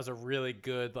converting that. That was a really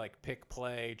good pick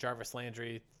play. Jarvis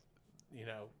Landry,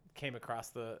 came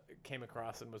across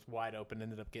and was wide open.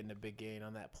 Ended up getting a big gain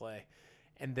on that play.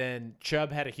 And then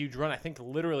Chubb had a huge run. I think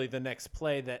literally the next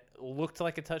play that looked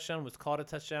like a touchdown was called a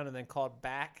touchdown and then called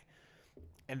back.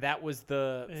 And that was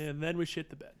and then we shit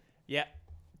the bed. Yeah.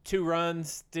 2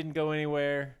 runs, didn't go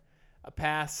anywhere. A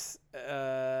pass,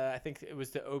 I think it was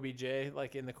to OBJ,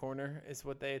 in the corner is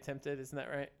what they attempted. Isn't that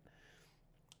right?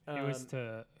 It was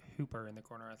to Hooper in the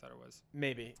corner, I thought it was.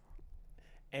 Maybe.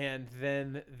 And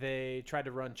then they tried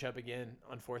to run Chubb again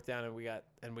on 4th down, and we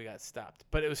got stopped.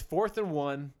 But it was 4th and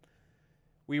 1.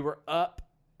 We were up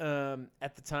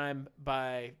at the time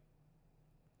by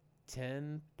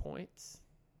 10 points.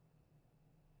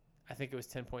 I think it was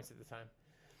 10 points at the time.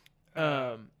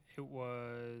 It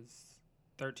was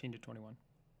 13 to 21.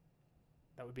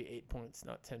 That would be 8 points,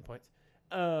 not 10 points.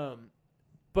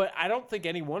 But I don't think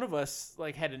any one of us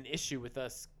had an issue with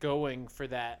us going for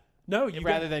that. No,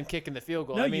 rather than kicking the field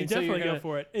goal. No, I mean, you definitely go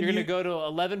for it. And You're going to go to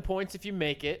 11 points if you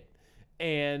make it,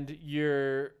 and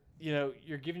you're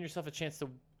giving yourself a chance to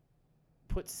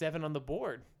put 7 on the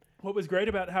board. What was great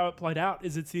about how it played out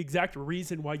is it's the exact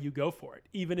reason why you go for it,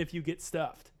 even if you get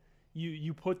stuffed.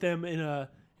 You put them in a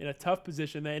tough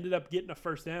position. They ended up getting a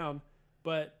 1st down,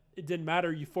 but it didn't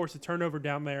matter. You force a turnover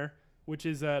down there, which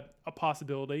is a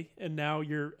possibility, and now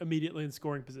you're immediately in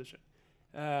scoring position.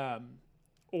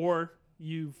 Or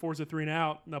you force a 3 and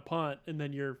out and a punt, and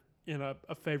then you're in a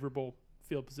favorable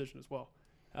field position as well.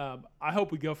 I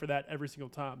hope we go for that every single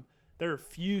time. There are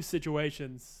few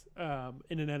situations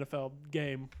in an NFL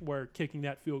game where kicking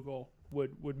that field goal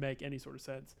would make any sort of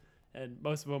sense. And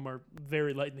most of them are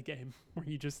very late in the game where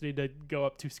you just need to go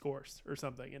up 2 scores or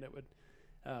something, and it would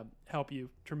help you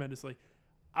tremendously.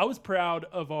 I was proud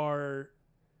of our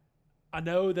I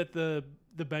know that the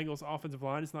Bengals offensive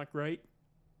line is not great.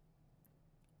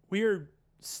 We are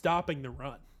stopping the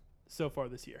run so far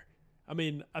this year. I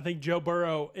mean, I think Joe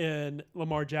Burrow and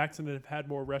Lamar Jackson have had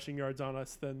more rushing yards on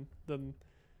us than the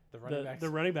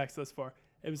running backs thus far.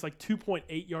 It was like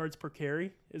 2.8 yards per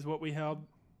carry is what we held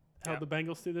the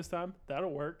Bengals to this time.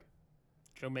 That'll work.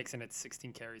 Joe Mixon had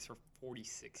 16 carries for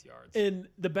 46 yards. And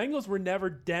the Bengals were never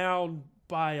down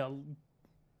by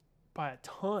a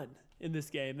ton in this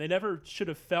game. They never should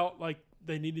have felt like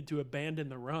they needed to abandon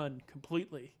the run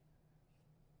completely.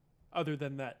 Other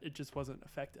than that, it just wasn't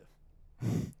effective.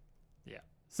 Yeah.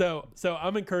 So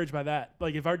I'm encouraged by that.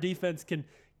 Like if our defense can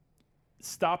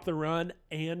stop the run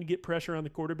and get pressure on the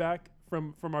quarterback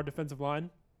from our defensive line,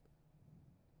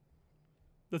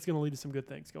 that's going to lead to some good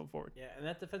things going forward. Yeah, and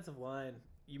that defensive line,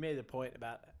 you made the point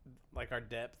about like our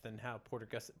depth and how Porter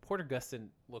Gustin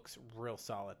looks real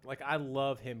solid. Like I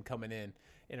love him coming in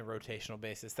a rotational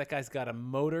basis. That guy's got a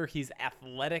motor. He's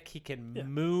athletic. He can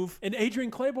move. And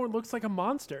Adrian Claiborne looks like a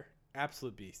monster.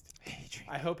 Absolute beast.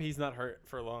 I hope he's not hurt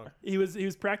for long. He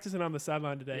was practicing on the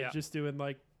sideline today, Yeah. just doing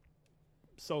like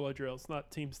solo drills, not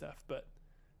team stuff. But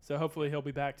so hopefully he'll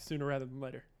be back sooner rather than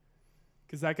later,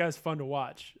 because that guy's fun to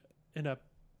watch in a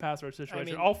pass rush situation.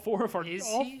 mean, all four of our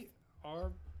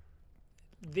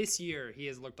this year he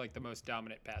has looked like the most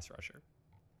dominant pass rusher.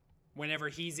 Whenever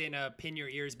he's in a pin your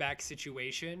ears back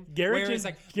situation, Garrett whereas,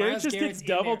 just, Myles gets Garrett's in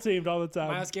double there. teamed all the time.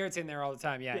 Myles Garrett's in there all the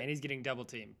time, and he's getting double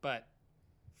teamed, but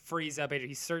frees up.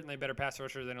 He's certainly a better pass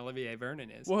rusher than Olivier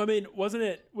Vernon is. Well, I mean, was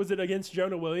it against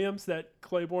Jonah Williams that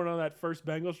Claiborne on that first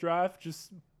Bengals drive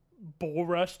just bull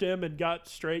rushed him and got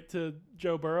straight to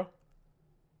Joe Burrow?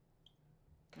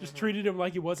 Just treated him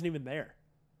like he wasn't even there.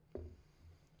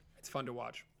 It's fun to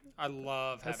watch. I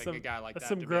love having a guy like that. That's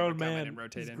some to be able grown to come in man. and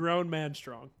rotate He's in. grown man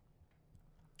strong.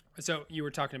 So you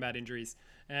were talking about injuries.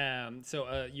 You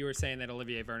were saying that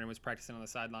Olivier Vernon was practicing on the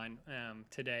sideline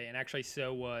today, and actually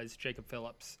so was Jacob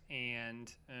Phillips.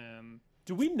 And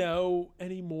Do we know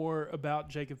any more about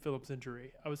Jacob Phillips'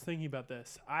 injury? I was thinking about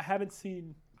this.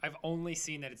 I've only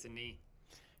seen that it's a knee.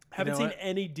 Haven't seen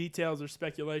any details or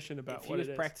speculation about If what he was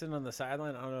it is. practicing on the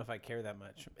sideline, I don't know if I care that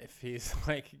much. If he's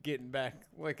like getting back,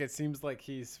 like it seems like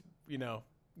he's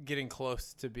getting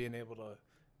close to being able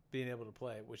to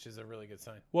play, which is a really good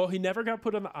sign. Well, he never got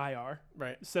put on the IR.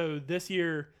 Right. So this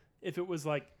year, if it was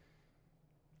like,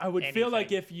 I would feel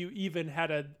like if you even had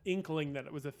an inkling that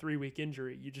it was a 3-week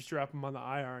injury, you just drop him on the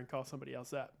IR and call somebody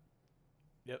else up.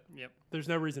 Yep. There's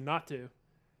no reason not to.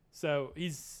 So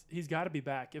he's got to be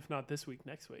back, if not this week,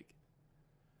 next week.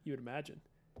 You would imagine.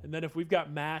 And then if we've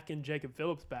got Mack and Jacob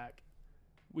Phillips back,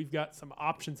 we've got some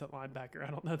options at linebacker.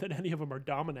 I don't know that any of them are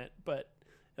dominant, but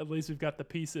at least we've got the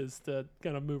pieces to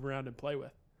kind of move around and play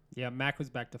with. Yeah, Mack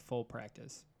was back to full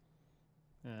practice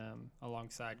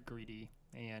alongside Greedy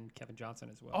and Kevin Johnson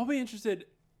as well. I'll be interested.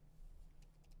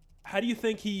 How do you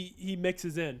think he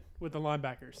mixes in with the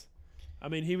linebackers? I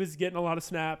mean, he was getting a lot of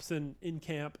snaps in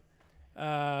camp.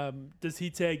 Does he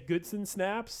take Goodson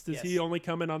snaps? Does he only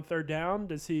come in on third down?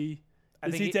 Does he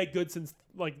take Goodson's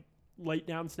like late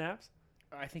down snaps?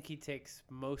 I think he takes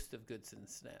most of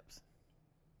Goodson's snaps.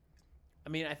 I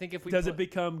mean, I think if we does it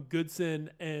become Goodson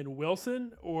and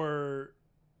Wilson, or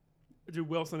do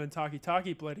Wilson and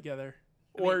Taki play together,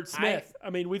 or Smith? I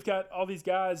mean, we've got all these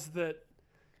guys that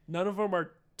none of them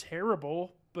are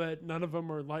terrible, but none of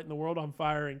them are lighting the world on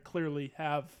fire and clearly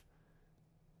have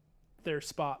their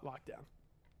spot locked down.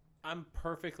 I'm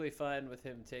perfectly fine with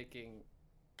him taking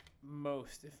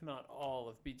most, if not all,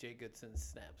 of BJ Goodson's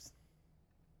snaps.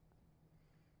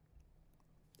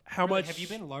 How much have you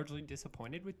been largely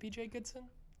disappointed with BJ Goodson?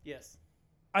 Yes.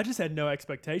 I just had no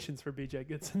expectations for BJ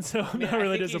Goodson, so I'm not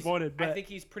really disappointed. But I think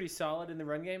he's pretty solid in the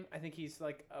run game. I think he's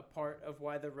like a part of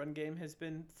why the run game has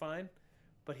been fine,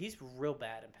 but he's real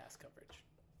bad in pass coverage.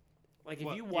 Like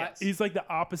if you watch, he's like the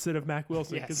opposite of Mack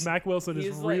Wilson, because Mack Wilson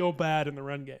is real bad in the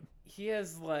run game. He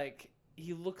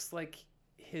looks like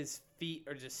his feet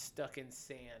are just stuck in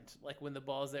sand, like when the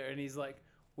ball's there, and he's like,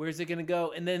 where's it gonna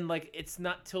go? And then like it's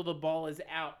not till the ball is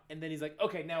out, and then he's like,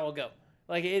 okay, now I'll go.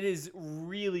 Like it is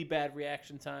really bad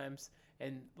reaction times,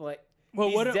 and like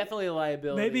he's definitely a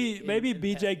liability. Maybe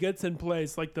BJ Goodson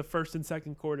plays like the first and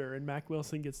second quarter, and Mack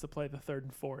Wilson gets to play the third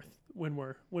and fourth when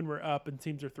we're up and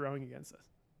teams are throwing against us.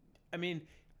 I mean,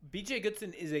 BJ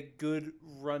Goodson is a good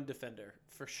run defender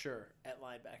for sure at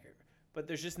linebacker, but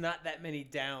there's just not that many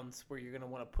downs where you're gonna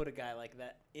want to put a guy like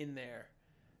that in there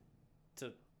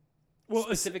to. Well,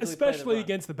 especially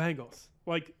against the Bengals.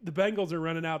 Like the Bengals are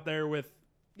running out there with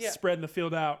spreading the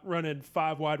field out, running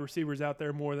 5 wide receivers out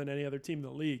there more than any other team in the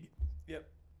league. Yep.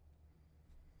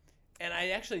 And I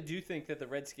actually do think that the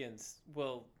Redskins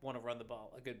will want to run the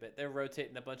ball a good bit. They're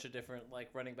rotating a bunch of different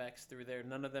running backs through there.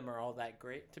 None of them are all that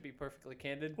great, to be perfectly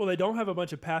candid. Well, they don't have a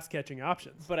bunch of pass catching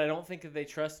options. But I don't think that they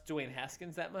trust Dwayne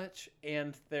Haskins that much.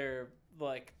 And their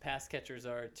pass catchers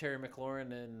are Terry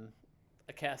McLaurin and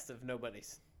a cast of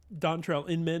nobodies. Dontrell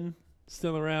Inman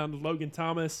still around. Logan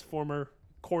Thomas, former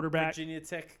quarterback. Virginia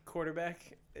Tech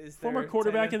quarterback is Former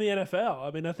quarterback in the NFL.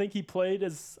 I mean, I think he played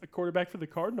as a quarterback for the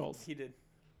Cardinals He did.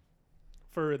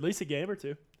 for at least a game or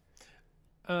two.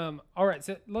 All right,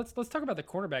 so let's talk about the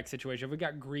cornerback situation. We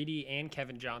got Greedy and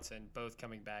Kevin Johnson both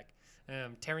coming back.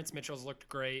 Terrence Mitchell's looked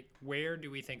great. Where do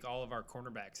we think all of our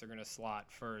cornerbacks are going to slot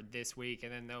for this week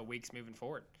and then the weeks moving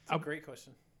forward? That's a great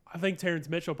question. I think Terrence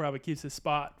Mitchell probably keeps his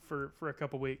spot for a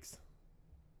couple weeks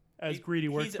as Greedy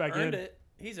works back in.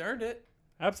 He's earned it.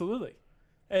 Absolutely.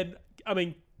 And I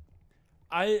mean,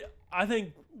 I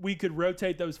think we could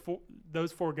rotate those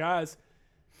four guys.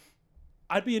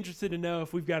 I'd be interested to know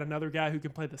if we've got another guy who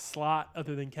can play the slot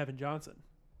other than Kevin Johnson.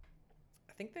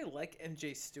 I think they like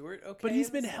MJ Stewart. Okay, But he's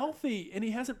been healthy and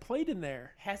he hasn't played in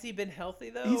there. Has he been healthy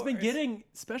though? He's been getting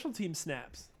special team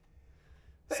snaps.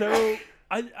 So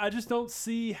I just don't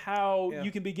see how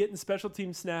you can be getting special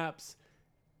team snaps.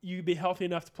 You could be healthy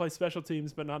enough to play special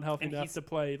teams, but not healthy enough to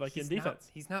play in defense.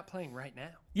 He's not playing right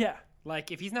now. Yeah.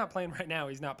 Like, if he's not playing right now,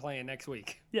 he's not playing next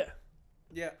week. Yeah.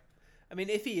 Yeah. I mean,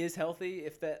 if he is healthy,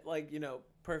 if that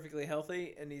perfectly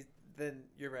healthy, then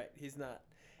you're right, he's not.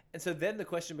 And so then the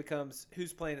question becomes,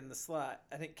 who's playing in the slot?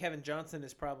 I think Kevin Johnson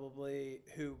is probably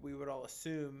who we would all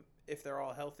assume, if they're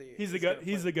all healthy, He's the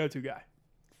go-to guy,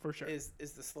 for sure. Is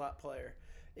the slot player.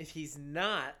 If he's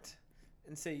not,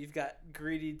 and say you've got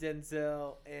Greedy,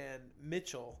 Denzel, and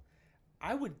Mitchell,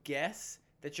 I would guess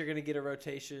that you're going to get a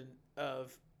rotation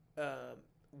of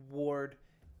Ward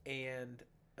and.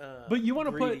 But you want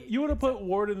Greedy. to put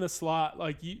Ward in the slot.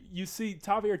 Like you see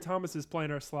Tavier Thomas is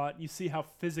playing our slot. You see how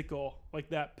physical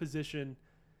that position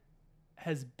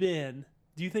has been.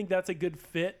 Do you think that's a good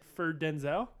fit for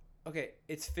Denzel? Okay,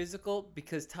 it's physical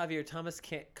because Tavier Thomas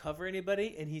can't cover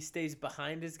anybody and he stays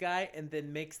behind his guy and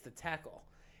then makes the tackle.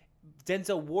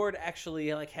 Denzel Ward actually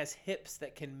has hips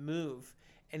that can move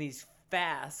and he's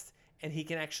fast and he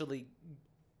can actually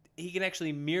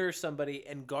mirror somebody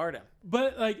and guard him.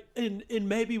 But in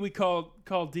maybe we call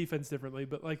defense differently,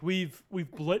 but we've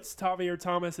blitzed Tavier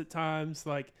Thomas at times,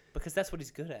 because that's what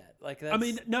he's good at. I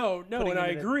mean, no, and I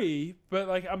agree, but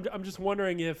I'm just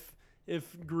wondering if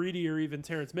Greedy or even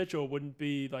Terrence Mitchell wouldn't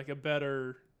be a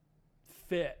better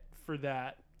fit for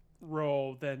that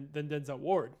role than Denzel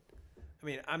Ward. I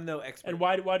mean, I'm no expert. And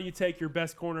why do you take your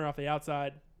best corner off the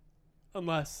outside?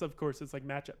 Unless, of course, it's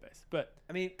matchup based. But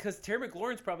I mean, because Terry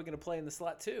McLaurin's probably going to play in the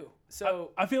slot too.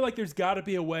 So I feel like there's got to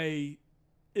be a way.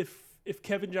 If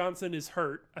Kevin Johnson is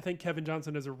hurt, I think Kevin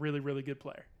Johnson is a really, really good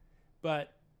player.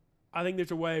 But I think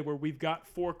there's a way where we've got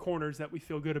four corners that we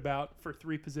feel good about for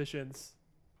three positions.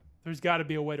 There's got to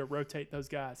be a way to rotate those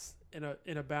guys in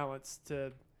a balance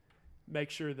to make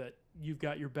sure that you've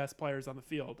got your best players on the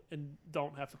field and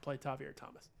don't have to play Tavier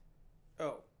Thomas.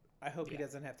 Oh, I hope he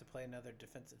doesn't have to play another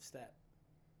defensive stat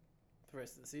the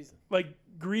rest of the season.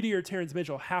 Greedy or Terrence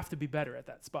Mitchell have to be better at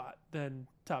that spot than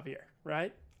Tavier,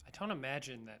 right? I don't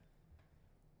imagine that.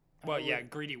 Well,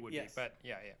 Greedy would be, but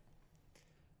yeah.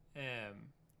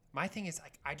 My thing is,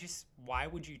 why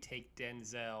would you take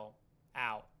Denzel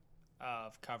out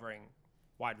of covering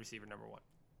wide receiver number one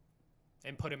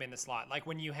and put him in the slot?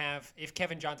 If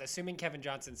Kevin Johnson, assuming Kevin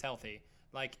Johnson's healthy,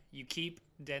 you keep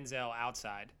Denzel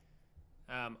outside.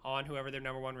 On whoever their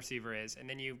number one receiver is, and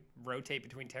then you rotate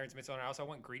between Terrence Mitchell and I also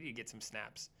want Greedy to get some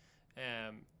snaps,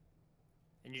 and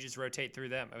you just rotate through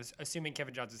them. I was assuming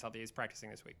Kevin Johnson's healthy. He's practicing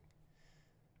this week.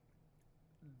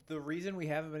 The reason we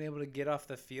haven't been able to get off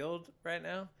the field right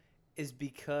now is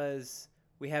because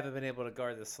we haven't been able to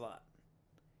guard the slot.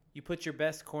 You put your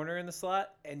best corner in the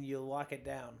slot and you lock it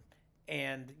down.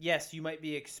 And yes, you might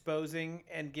be exposing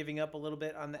and giving up a little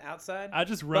bit on the outside. I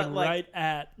just run right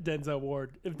at Denzel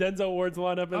Ward. If Denzel Ward's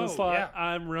lined up in the slot,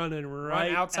 I'm running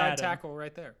right outside at tackle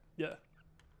right there. Yeah.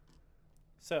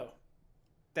 So,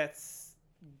 that's,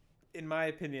 in my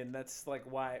opinion, that's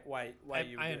why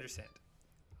you. I understand.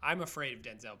 I'm afraid of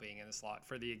Denzel being in the slot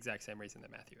for the exact same reason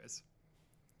that Matthew is.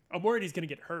 I'm worried he's going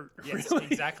to get hurt. Yes, really,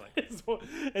 exactly.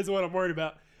 is what I'm worried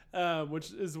about.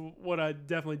 Which is what I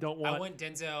definitely don't want. I want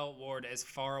Denzel Ward as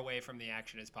far away from the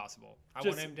action as possible. I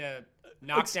want him to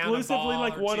knock down a exclusively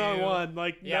ball one-on-one.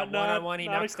 One-on-one. He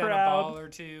knocks down a ball or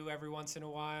two every once in a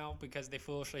while because they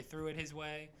foolishly threw it his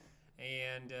way,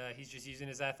 and he's just using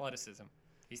his athleticism.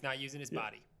 He's not using his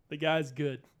body. The guy's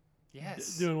good.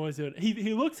 Yes. Doing what he's doing.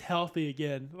 He looks healthy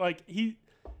again.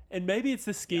 And maybe it's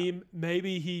the scheme.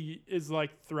 Maybe he is like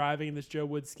thriving in this Joe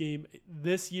Woods scheme.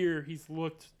 This year, he's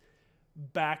looked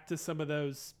back to some of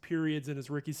those periods in his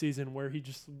rookie season where he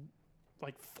just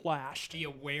like flashed. The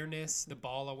awareness, the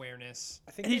ball awareness.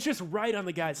 I think And he's just right on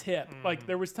the guy's hip. Like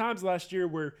there was times last year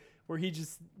where he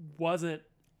just wasn't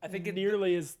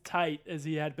nearly as tight as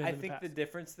he had been in the past. The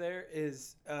difference there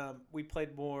is we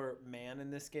played more man in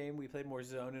this game. We played more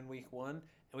zone in week 1, and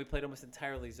we played almost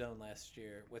entirely zone last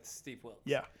year with Steve Wilkes.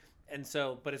 Yeah. And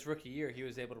so, but his rookie year, he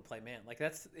was able to play man. Like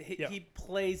he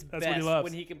plays That's what he best loves.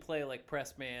 when he can play like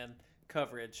press man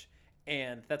coverage,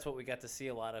 and that's what we got to see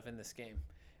a lot of in this game.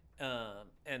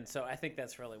 And so I think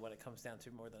that's really what it comes down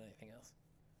to more than anything else.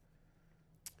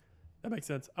 That makes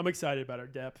sense. I'm excited about our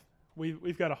depth.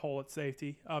 We've got a hole at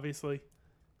safety, obviously,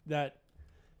 that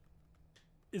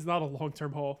is not a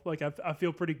long-term hole. Like I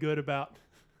feel pretty good about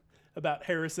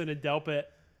Harrison and Delpit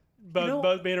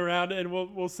both being around, and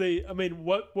we'll see. I mean,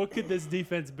 what could this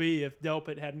defense be if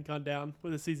Delpit hadn't gone down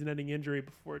with a season-ending injury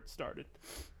before it started?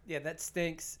 Yeah, that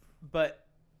stinks. But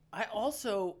I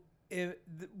also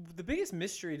the biggest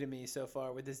mystery to me so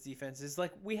far with this defense is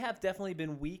like we have definitely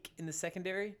been weak in the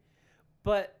secondary,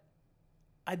 but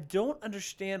I don't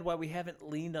understand why we haven't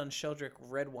leaned on Sheldrick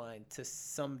Redwine to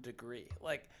some degree.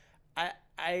 Like,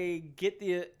 I get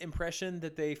the impression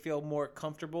that they feel more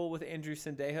comfortable with Andrew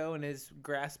Sendejo and his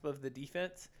grasp of the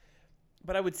defense,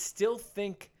 but I would still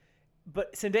think.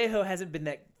 But Sendejo hasn't been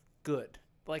that good.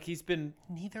 Like he's been.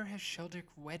 Neither has Sheldrick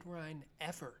Redwine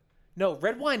ever. No,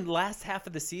 Redwine last half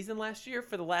of the season last year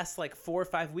for the last like 4 or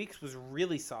 5 weeks was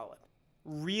really solid,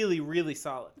 really really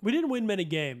solid. We didn't win many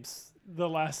games the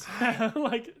last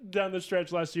like down the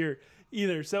stretch last year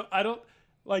either. So I don't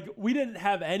like we didn't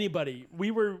have anybody.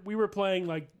 We were playing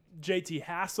like JT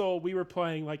Hassel. We were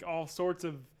playing like all sorts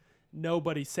of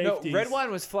nobody safeties. No,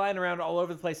 Redwine was flying around all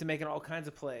over the place and making all kinds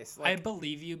of plays. I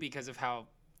believe you because of how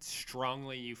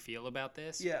strongly you feel about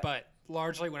this. Yeah. But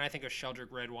largely, when I think of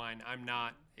Sheldrick Redwine, I'm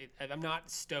not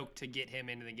stoked to get him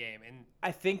into the game. And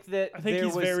I think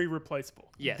he's very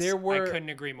replaceable. yes, I couldn't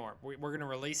agree more. We're going to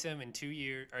release him in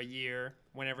a year,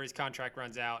 whenever his contract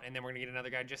runs out, and then we're going to get another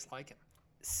guy just like him.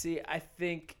 See, I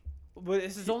think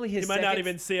this is only his. He might not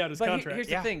even see out his contract. Here's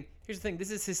the thing. Here's the thing. This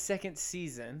is his second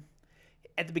season.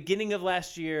 At the beginning of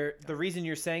last year, the reason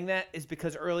you're saying that is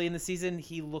because early in the season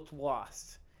he looked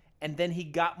lost, and then he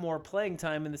got more playing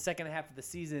time in the second half of the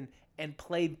season and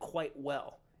played quite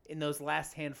well in those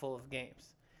last handful of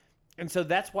games. And so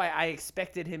that's why I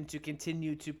expected him to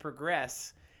continue to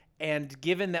progress. And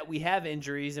given that we have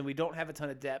injuries and we don't have a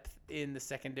ton of depth in the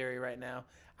secondary right now,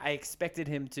 I expected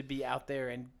him to be out there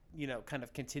and, kind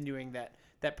of continuing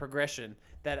that progression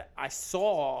that I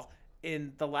saw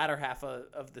in the latter half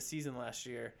of the season last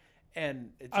year. And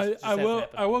it just I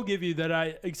will give you that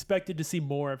I expected to see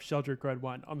more of Sheldrick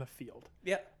Redwine on the field.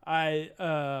 Yeah. I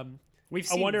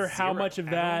wonder how much of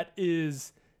that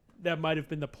might have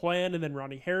been the plan, and then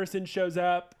Ronnie Harrison shows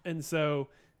up, and so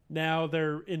now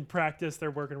they're in practice.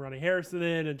 They're working Ronnie Harrison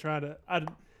in and trying to.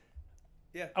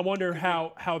 I wonder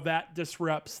how that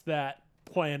disrupts that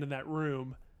plan in that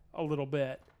room a little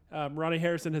bit. Ronnie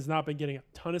Harrison has not been getting a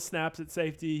ton of snaps at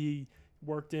safety. He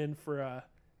worked in for a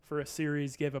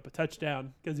series, gave up a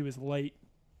touchdown because he was late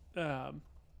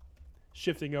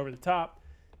shifting over the top.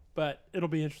 But it'll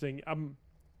be interesting. I'm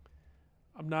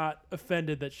not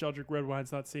offended that Sheldrick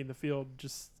Redwine's not seeing the field.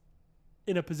 Just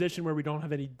in a position where we don't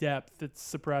have any depth, it's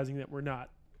surprising that we're not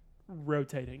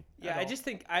rotating. Yeah, I just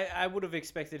think I would have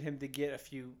expected him to get a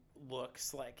few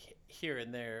looks like here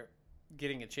and there,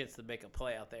 getting a chance to make a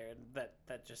play out there, and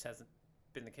that just hasn't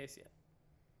been the case yet.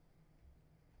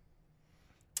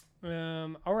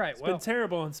 All right. It's been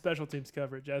terrible in special teams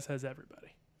coverage, as has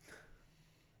everybody.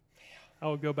 I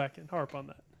will go back and harp on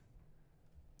that.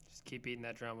 Just keep beating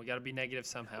that drum. We got to be negative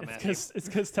somehow, man. It's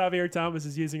because Tavier Thomas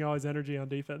is using all his energy on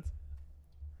defense.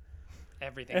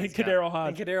 Everything. And Kadariel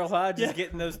Hodge. And Kadariel Hodge is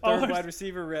getting those third wide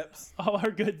receiver reps. All our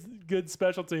good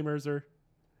special teamers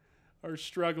are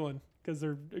struggling because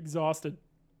they're exhausted.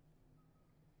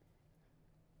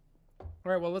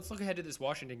 All right, well, let's look ahead to this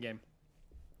Washington game.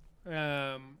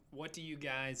 What do you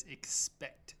guys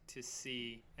expect to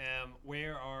see?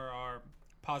 Where are our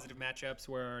positive matchups?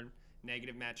 Where are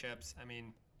negative matchups? I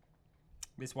mean,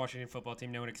 this Washington football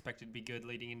team, no one expected to be good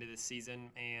leading into this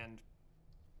season, and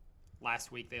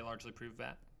last week they largely proved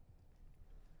that.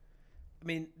 I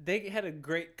mean, they had a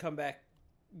great comeback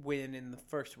win in the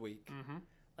first week. Mm-hmm.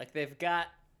 Like, they've got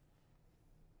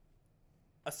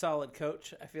a solid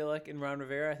coach, I feel like, in Ron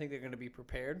Rivera. I think they're going to be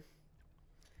prepared.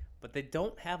 But they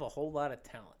don't have a whole lot of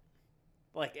talent.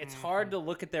 Like, it's hard to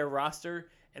look at their roster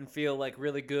and feel, like,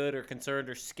 really good or concerned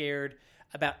or scared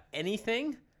about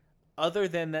anything other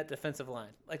than that defensive line.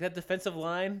 Like, that defensive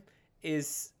line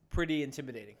is pretty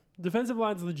intimidating. Defensive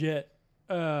line's legit.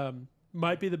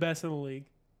 Might be the best in the league,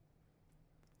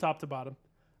 top to bottom.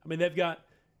 I mean, they've got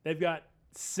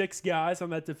 6 guys on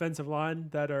that defensive line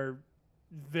that are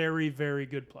very, very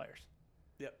good players.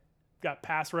 Yep. Got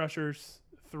pass rushers,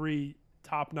 3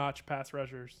 top-notch pass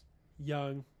rushers,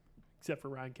 young, except for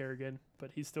Ryan Kerrigan,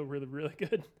 but he's still really, really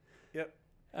good. Yep.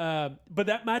 But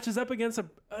that matches up against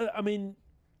I mean,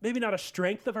 maybe not a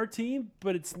strength of our team,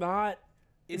 but it's not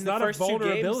a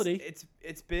vulnerability.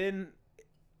 It's been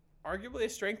arguably a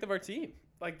strength of our team.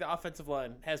 Like, the offensive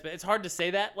line has been. It's hard to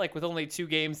say that, like, with only 2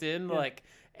 games in,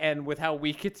 and with how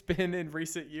weak it's been in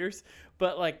recent years.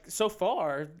 But, like, so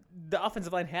far, the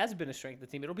offensive line has been a strength of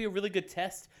the team. It'll be a really good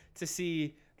test to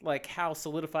see, like, how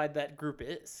solidified that group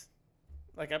is.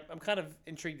 Like, I'm kind of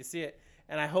intrigued to see it.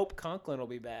 And I hope Conklin will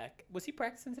be back. Was he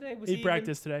practicing today? He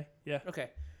practiced today, yeah. Okay.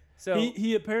 So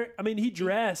he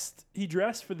dressed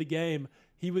for the game.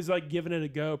 He was, like, giving it a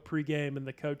go pregame, and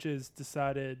the coaches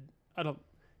decided I don't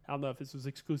know if this was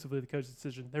exclusively the coach's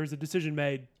decision. There was a decision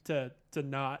made to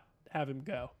not have him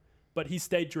go, but he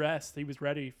stayed dressed. He was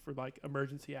ready for, like,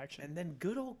 emergency action. And then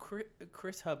good old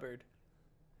Chris Hubbard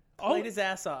played his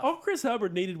ass off. All Chris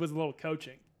Hubbard needed was a little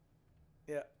coaching.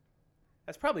 Yeah,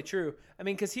 that's probably true. I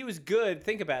mean, because he was good.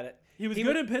 Think about it. He was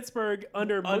good in Pittsburgh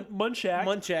under Munchak.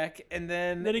 Munchak, and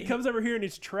then he comes over here and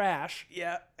he's trash.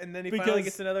 Yeah, and then he finally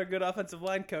gets another good offensive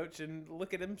line coach, and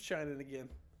look at him shining again.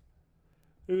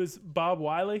 It was Bob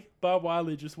Wiley. Bob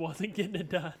Wiley just wasn't getting it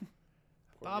done.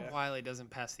 Bob Wiley doesn't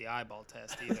pass the eyeball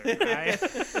test either, right?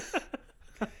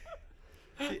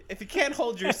 If you can't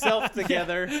hold yourself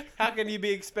together, how can you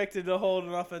be expected to hold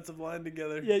an offensive line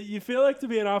together? Yeah, you feel like to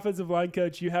be an offensive line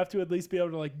coach, you have to at least be able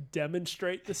to, like,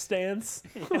 demonstrate the stance.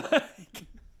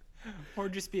 Or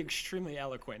just be extremely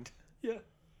eloquent. Yeah.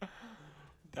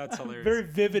 That's hilarious. Very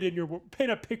vivid in your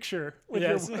paint a picture with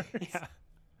your words. Yeah.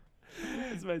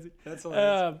 It's amazing. That's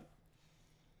hilarious.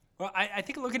 Well, I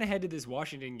think looking ahead to this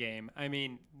Washington game, I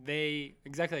mean,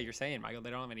 exactly like you're saying, Michael, they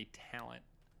don't have any talent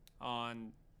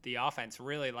on the offense,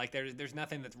 really. Like, there's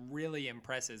nothing that really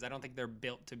impresses. I don't think they're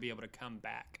built to be able to come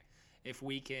back. If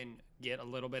we can get a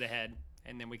little bit ahead,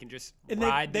 and then we can just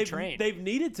ride the train. They've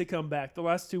needed to come back the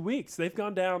last 2 weeks. They've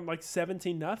gone down like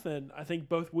 17-0, I think,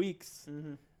 both weeks,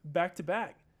 back to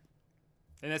back.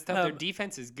 And that's tough. Their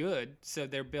defense is good, so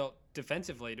they're built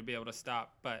defensively to be able to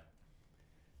stop.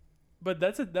 But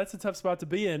that's a tough spot to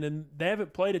be in, and they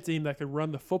haven't played a team that can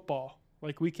run the football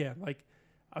like we can. Like,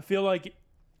 I feel like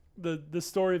the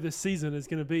story of this season is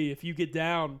going to be if you get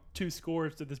down 2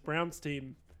 scores to this Browns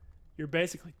team, you're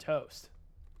basically toast.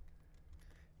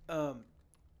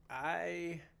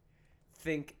 I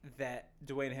think that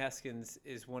Dwayne Haskins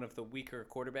is one of the weaker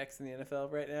quarterbacks in the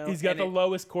NFL right now. He's got the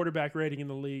lowest quarterback rating in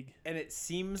the league. And it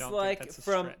seems like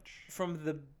from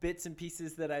the bits and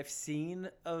pieces that I've seen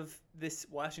of this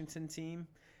Washington team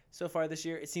so far this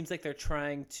year, it seems like they're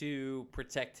trying to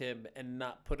protect him and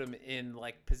not put him in,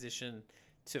 like, position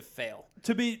to fail.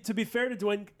 To be fair to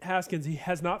Dwayne Haskins, he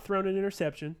has not thrown an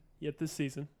interception yet this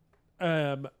season.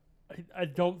 I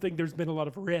don't think there's been a lot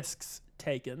of risks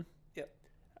taken. Yep.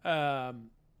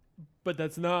 But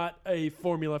that's not a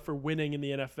formula for winning in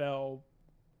the NFL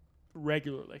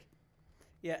regularly.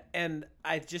 Yeah, and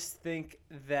I just think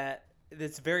that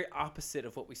it's very opposite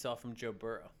of what we saw from Joe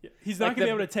Burrow. Yeah, he's not going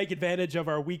to be able to take advantage of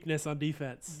our weakness on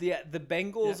defense. Yeah, the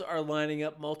Bengals are lining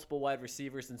up multiple wide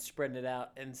receivers and spreading it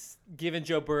out and giving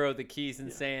Joe Burrow the keys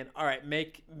and saying, all right,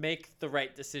 make the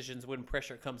right decisions when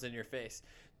pressure comes in your face.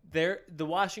 The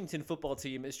Washington football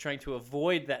team is trying to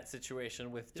avoid that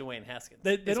situation with Dwayne Haskins.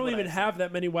 They don't even have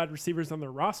that many wide receivers on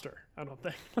their roster, I don't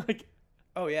think.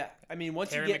 Oh, yeah. I mean,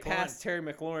 once you get past Terry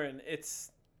McLaurin,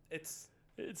 it's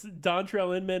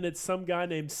Dontrell Inman. It's some guy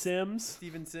named Sims.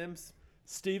 Steven Sims.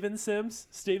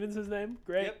 Steven's his name.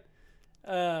 Great.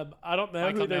 Yep. I don't know.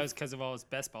 Michael knows because of all his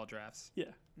best ball drafts. Yeah.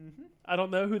 Mm-hmm. I don't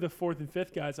know who the 4th and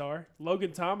 5th guys are.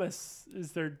 Logan Thomas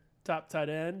is their top tight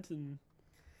end, and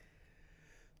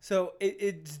so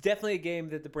it's definitely a game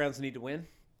that the Browns need to win.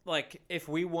 Like, if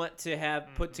we want to have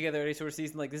put together any sort of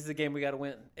season, like, this is a game we got to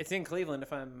win. It's in Cleveland,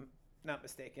 if I'm not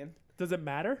mistaken. Does it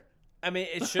matter? I mean,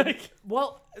 it should.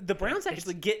 Well, the Browns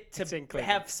actually get to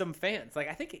have some fans. Like,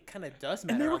 I think it kind of does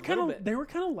matter. And they were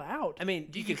kind of loud. I mean,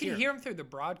 you can hear them through the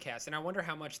broadcast, and I wonder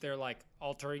how much they're, like,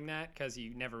 altering that, because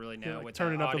you never really know like with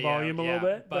turning up the volume a little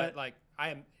bit. But like,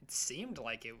 it seemed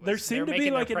like it was. There seemed to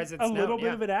be like a little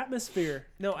bit of an atmosphere.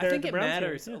 No, I think it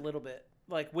matters a little bit.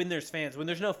 Like, when there's fans. When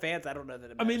there's no fans, I don't know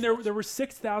that it matters. I mean, there were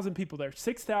 6,000 people there.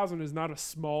 6,000 is not a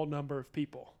small number of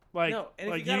people. Like, no,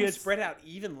 and if you got them spread out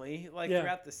evenly, like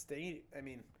throughout the state, I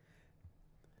mean.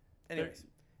 Anyways,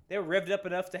 they were revved up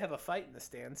enough to have a fight in the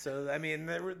stand. So I mean,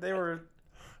 they were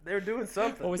doing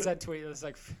something. What was that tweet? It was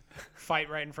like, fight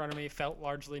right in front of me felt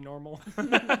largely normal.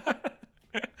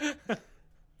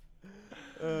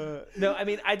 No, I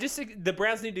mean, I just think the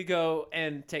Browns need to go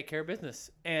and take care of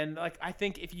business. And like, I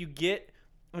think if you get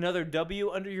another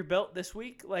W under your belt this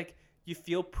week, like, you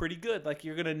feel pretty good. Like,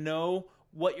 you're gonna know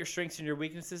what your strengths and your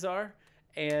weaknesses are,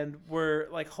 and we're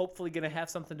like hopefully gonna have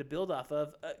something to build off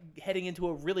of heading into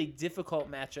a really difficult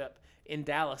matchup in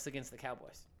Dallas against the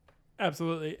Cowboys.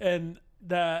 Absolutely. And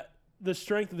the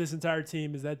strength of this entire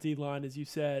team is that D line, as you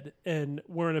said, and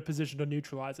we're in a position to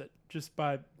neutralize it just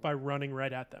by running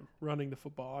right at them, running the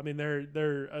football. I mean,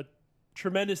 they're a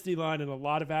tremendous D line in a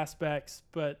lot of aspects,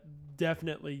 but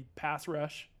definitely pass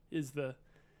rush is the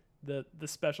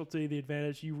specialty, the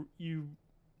advantage. You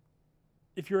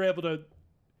if you're able to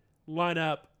line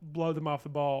up, blow them off the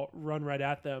ball, run right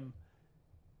at them,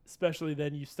 especially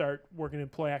then you start working in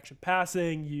play action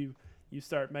passing, you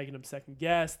start making them second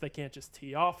guess. They can't just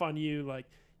tee off on you. Like,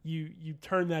 you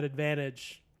turn that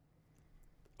advantage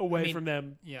away from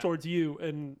them towards you.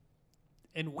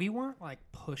 And we weren't like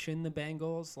pushing the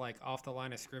Bengals like off the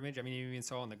line of scrimmage. I mean, you even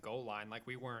saw on the goal line, like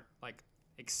we weren't like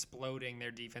exploding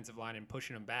their defensive line and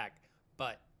pushing them back.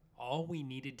 But all we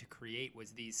needed to create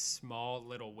was these small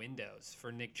little windows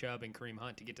for Nick Chubb and Kareem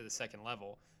Hunt to get to the second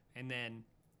level. And then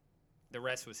the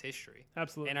rest was history.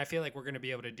 Absolutely. And I feel like we're going to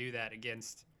be able to do that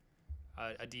against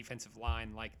a defensive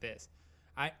line like this.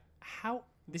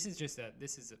 This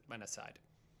is an aside.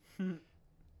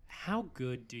 How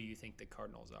good do you think the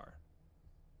Cardinals are?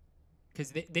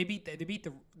 Because they beat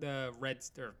the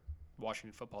Reds or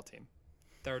Washington football team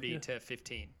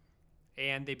 30-15,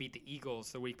 and they beat the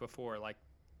Eagles the week before, like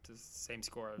the same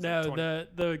score. No,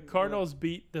 the Cardinals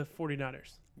beat the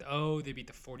 49ers. Oh, they beat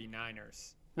the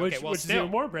 49ers. Which okay, well, is still,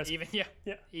 even more impressive.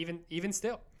 Even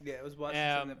still. Yeah, it was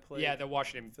Washington that played. Yeah, the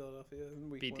Washington Philadelphia in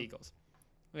week beat 1. the Eagles.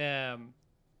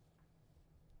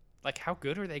 Like, how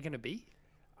good are they going to be?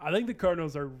 I think the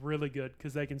Cardinals are really good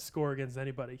because they can score against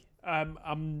anybody. I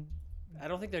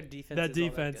don't think their defense. That is all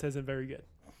defense good. isn't very good.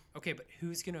 Okay, but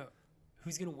who's gonna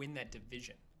win that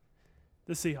division?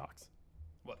 The Seahawks.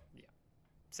 What? Yeah,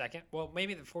 second. Well,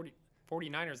 maybe the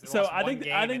 49ers. They So lost I one think game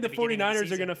the at beginning of 49ers are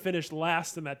season going to finish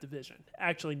last in that division.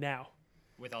 Actually, now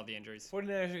with all the injuries.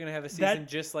 49ers are going to have a season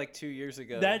just like 2 years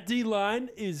ago. that D line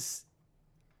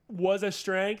was a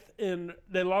strength, and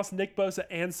they lost Nick Bosa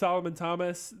and Solomon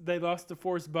Thomas. They lost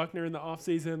DeForest Buckner in the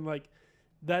offseason. Like,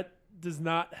 that does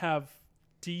not have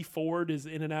D Ford is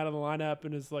in and out of the lineup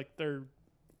and is like their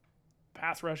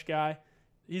pass rush guy.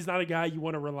 He's not a guy you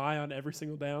want to rely on every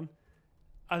single down.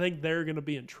 I think they're going to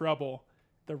be in trouble.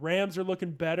 The Rams are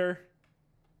looking better.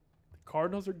 The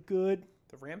Cardinals are good.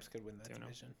 The Rams could win that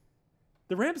division.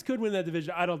 The Rams could win that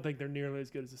division. I don't think they're nearly as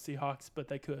good as the Seahawks, but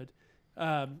they could.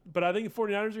 But I think the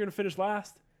 49ers are going to finish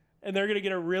last, and they're going to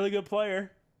get a really good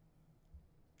player,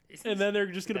 and then they're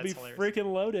just going to be hilarious.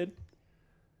 freaking loaded.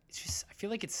 It's just, I feel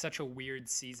like it's such a weird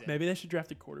season. Maybe they should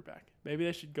draft a quarterback. Maybe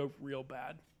they should go real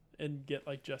bad and get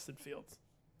like Justin Fields,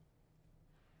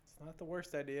 It's not the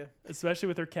worst idea. especially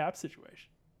with their cap situation.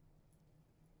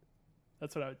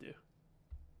 That's what I would do.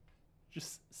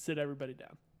 Just sit everybody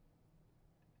down.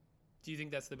 Do you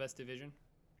think that's the best division?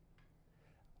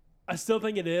 I still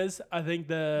think it is. I think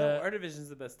No, our division's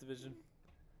the best division.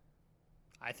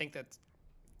 I think that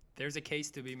there's a case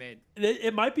to be made.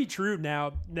 it might be true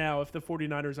now if the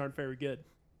 49ers aren't very good.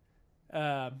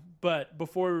 But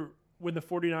before, when the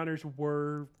 49ers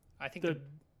were I think the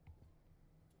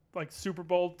like Super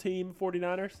Bowl team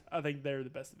 49ers, I think they're the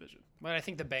best division. but I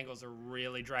think the Bengals are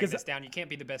really dragging 'Cause this down. You can't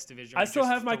be the best division. I with still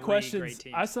just have my 3 questions. great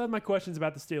teams. I still have my questions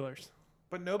about the Steelers.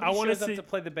 But nobody I wanna shows up see- to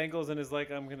play the Bengals and is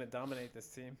like, I'm going to dominate this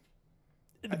team.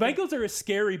 The Bengals are a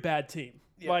scary bad team.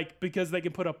 Yeah. Like, because they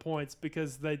can put up points,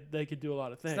 because they could do a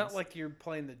lot of things. It's not like you're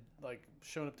playing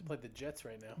showing up to play the Jets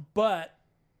right now. But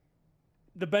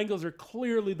the Bengals are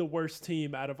clearly the worst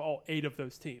team out of all 8 of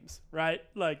those teams, right?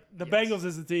 Like, the Yes. Bengals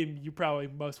is the team you probably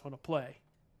most want to play.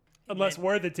 Unless then-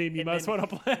 we're the team you and most then- want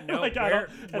to play. no, like, I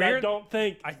we're- don't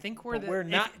think. I think we're But the, we're if-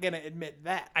 not going to admit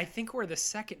that. I think we're the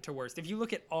second to worst. If you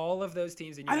look at all of those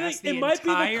teams and you I ask think the it might be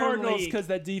the entire Cardinals league, because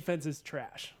that defense is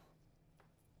trash.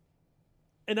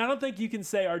 And I don't think you can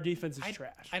say our defense is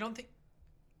trash. I don't think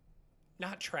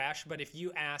not trash, but if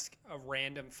you ask a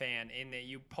random fan and that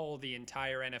you poll the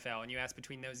entire NFL and you ask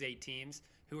between those 8 teams,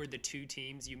 who are the 2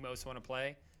 teams you most want to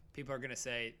play, people are going to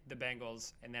say the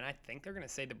Bengals, and then I think they're going to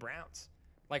say the Browns.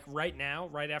 Like right now,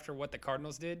 right after what the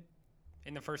Cardinals did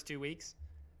in the first 2 weeks.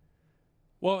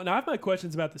 Well, and I have my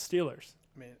questions about the Steelers.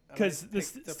 I mean, Because the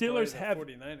Steelers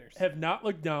have not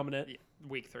looked dominant. Yeah,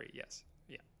 week 3, yes.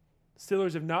 Yeah.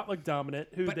 Steelers have not looked dominant.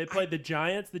 But They played the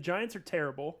Giants. The Giants are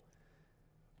terrible.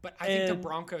 But I think the And-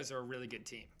 Broncos are a really good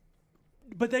team.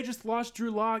 But they just lost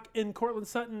Drew Lock and Cortland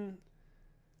Sutton.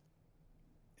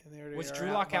 And they already Was are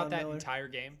Drew Lock out Von that Miller. entire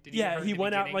game? Did Yeah, hurt he in the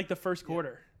went out in beginning? like the first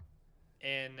quarter.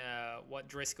 And what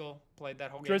Driscoll played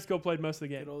that whole game. Driscoll played most of the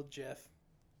Good game, old Jeff.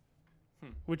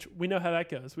 which we know how that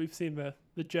goes. We've seen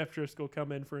the Jeff Driscoll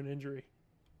come in for an injury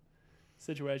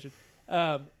situation.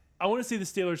 I want to see the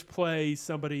Steelers play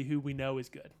somebody who we know is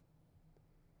good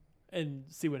and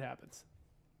see what happens.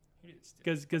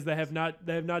 Because they have not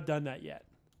done that yet.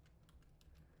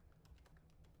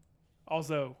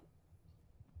 Also,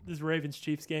 this Ravens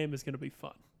Chiefs game is going to be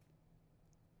fun.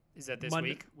 Is that this Monday-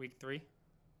 week? Week 3?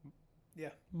 Yeah.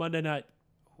 Monday night.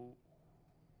 Ooh.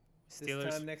 This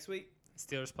Steelers. time next week.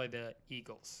 Steelers play the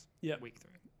Eagles. Yep. Week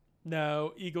 3.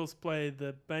 No, Eagles play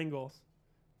the Bengals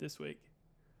this week.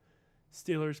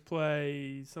 Steelers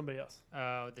play somebody else.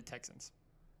 The Texans.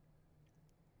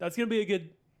 That's going to be a good.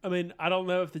 I mean, I don't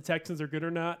know if the Texans are good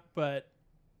or not, but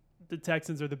the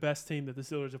Texans are the best team that the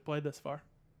Steelers have played thus far.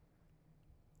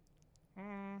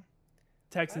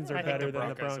 Texans I are I think better the than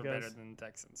the Broncos Broncos. are better than the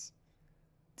Texans.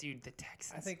 Dude, the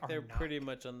Texans. I think are they're not pretty good.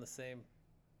 much on the same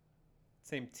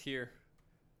tier.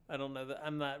 I don't know that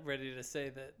I'm not ready to say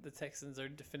that the Texans are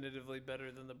definitively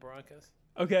better than the Broncos.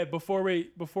 Okay, before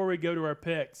we go to our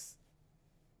picks,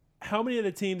 how many of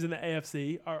the teams in the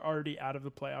AFC are already out of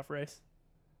the playoff race?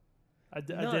 I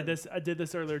None. did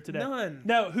this earlier today. None.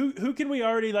 No, who can we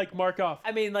already like mark off?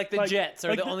 I mean, like the Like- Jets are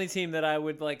like the the- only team that I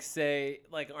would like say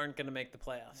like aren't going to make the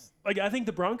playoffs. Like I think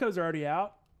the Broncos are already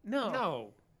out.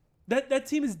 No. That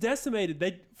team is decimated.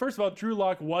 They first of all, Drew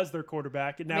Lock was their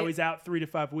quarterback, and now mean- he's out 3 to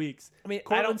 5 weeks. I mean, I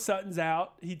Cortland don't, Sutton's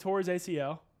out. He tore his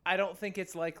ACL. I don't think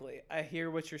it's likely. I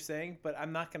hear what you're saying, but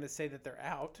I'm not going to say that they're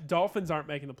out. Dolphins aren't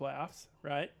making the playoffs,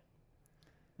 right?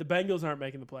 The Bengals aren't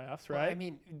making the playoffs, Well, right? I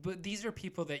mean, but these are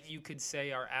people that you could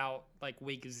say are out like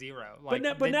week 0. but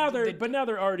Like, now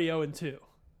they're already 0-2.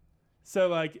 So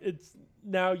like it's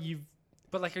now you've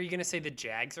But like, are you gonna say the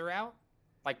Jags are out?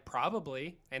 Like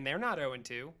probably, and they're not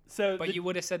 0-2. so But you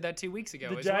would have said that 2 weeks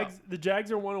ago. the as Jags well. the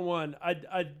Jags are 1-1.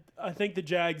 I think the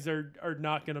Jags are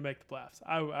not going to make the playoffs.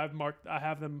 I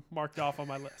have them marked off on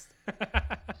my list.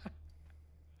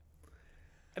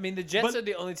 I mean, the Jets But- are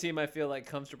the only team I feel like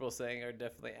comfortable saying are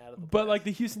definitely out of the playoffs. But like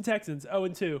the Houston Texans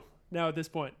 0-2 now at this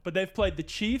point. But they've played the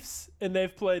Chiefs and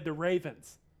they've played the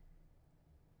Ravens.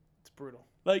 it's brutal.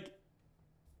 Like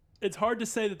it's hard to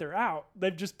say that they're out.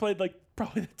 They've just played like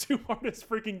probably the 2 hardest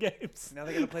freaking games. Now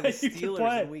they're going to play the that you could Steelers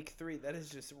play. in week 3. That is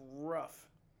just rough.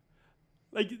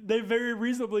 Like they very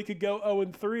reasonably could go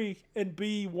 0-3 and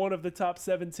be one of the top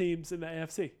 7 teams in the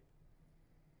AFC.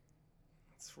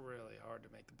 It's really hard to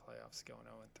make the playoffs going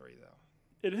 0-3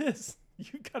 though. It is.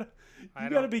 You gotta I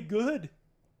gotta don't- be good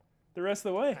the rest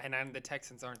of the way. And the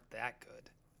Texans aren't that good.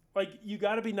 Like you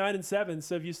gotta be 9-7.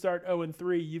 So if you start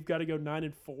 0-3, you've got to go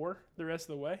 9-4 the rest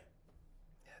of the way.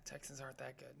 Yeah, Texans aren't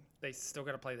that good. They still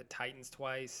got to play the Titans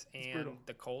twice and brutal.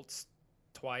 the Colts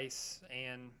twice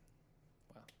and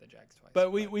well, the Jags twice.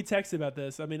 But we texted about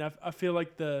this. I mean, I feel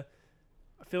like a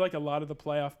lot of the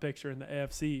playoff picture in the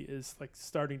AFC is like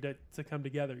starting to come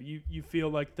together. You feel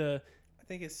like I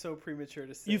think it's so premature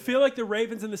to say. you that. feel like the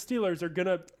Ravens and the Steelers are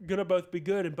gonna both be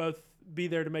good and both be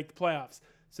there to make the playoffs.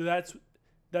 So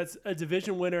that's a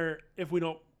division winner if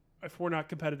we're not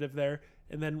competitive there,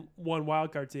 and then one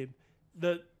wild card team.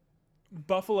 The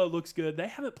Buffalo looks good. They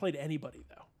haven't played anybody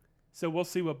though, so we'll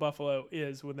see what Buffalo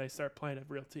is when they start playing a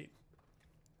real team.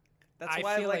 That's I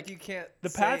why feel like you can't. the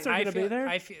say- Pats are I gonna be feel- there?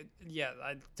 I feel yeah,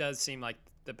 it does seem like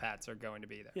the Pats are going to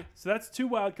be there. Yeah, so that's 2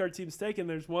 wild card teams taken.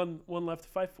 There's one left to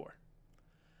fight for.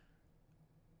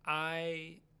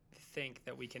 I think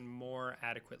that we can more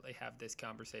adequately have this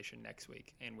conversation next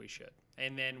week, and we should.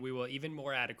 And then we will even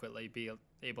more adequately be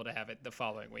able to have it the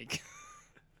following week.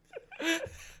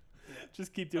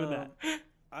 Just keep doing that.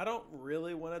 I don't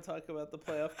really want to talk about the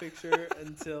playoff picture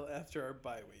until after our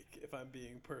bye week, if I'm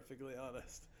being perfectly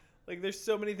honest. Like, there's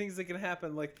so many things that can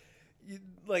happen, like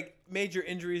major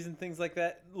injuries and things like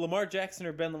that. Lamar Jackson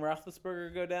or Ben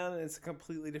Roethlisberger go down, and it's a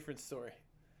completely different story.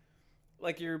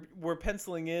 Like, we're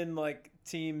penciling in like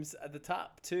teams at the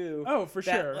top too. Oh, for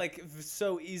that, sure. Like,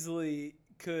 so easily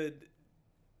could,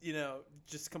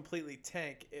 just completely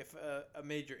tank if a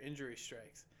major injury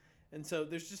strikes. And so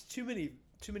there's just too many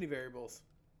variables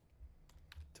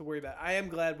to worry about. I am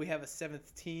glad we have a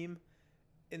 7th team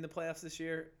in the playoffs this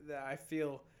year. That I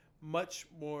feel much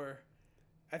more.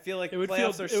 I feel like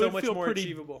playoffs are so much more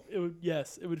achievable. It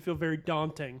would feel very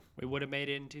daunting. We would have made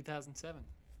it in 2007,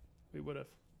 We would have.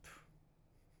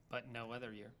 but no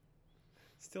other year.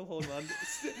 Still holding on.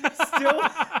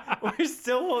 We're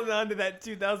still holding on to that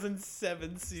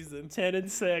 2007 season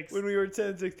 10-6. when we were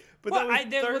 10-6. But Well,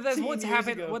 that was 13 what's years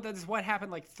happened. ago. That's what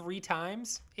happened like 3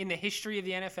 times in the history of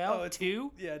the NFL. it's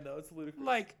 2. Yeah, no, it's ludicrous.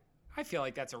 Like, I feel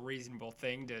like that's a reasonable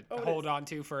thing to It hold is. on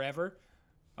to forever.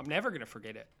 I'm never gonna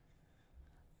forget it.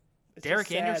 It's just Derek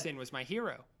sad. Anderson was my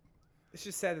hero. It's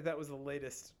just sad that was the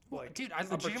latest Dude, I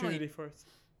opportunity legitimately, for us.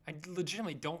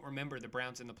 don't remember the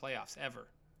Browns in the playoffs ever.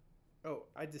 Oh,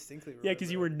 I distinctly remember. Yeah,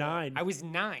 because you were 9. I was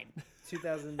 9.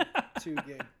 2002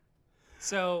 game.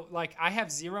 So, like, I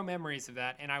have 0 memories of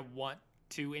that, and I want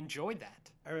to enjoy that.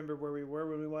 I remember where we were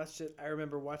when we watched it. I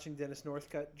remember watching Dennis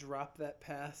Northcutt drop that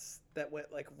pass that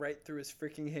went like right through his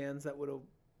freaking hands that would have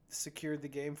secured the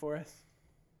game for us.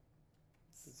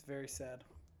 It's very sad.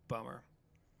 Bummer.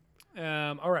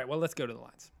 All right, well, let's go to the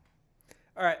lines.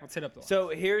 All right. Let's hit up the lines. So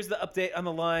here's the update on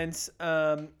the lines.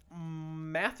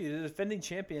 Matthew, the defending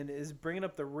champion, is bringing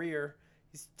up the rear.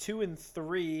 He's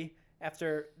 2-3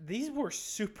 after these were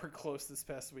super close this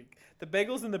past week. The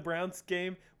Bengals and the Browns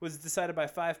game was decided by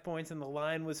 5 points, and the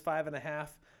line was 5.5.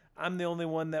 I'm the only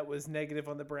one that was negative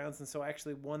on the Browns, and so I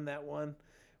actually won that one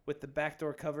with the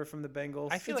backdoor cover from the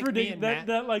Bengals. I feel It's like me ridiculous. and That, Matt,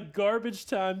 that like garbage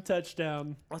time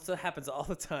touchdown. Also happens all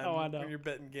the time Oh, I know. when you're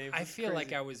betting games. I It's feel like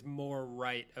crazy. I was more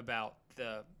right about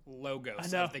the I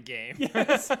logos know. of the game.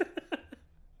 Yes.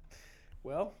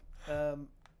 Well,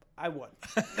 I won.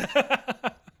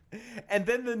 And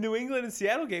then the New England and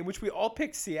Seattle game, which we all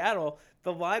picked Seattle,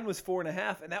 the line was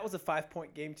 4.5, and that was a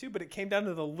 5-point game too. But it came down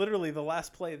to literally the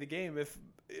last play of the game. If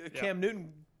Cam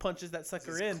Newton punches that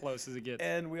sucker As in, close as it gets.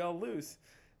 and we all lose.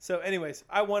 So, anyways,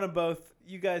 I won them both.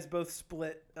 You guys both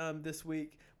split this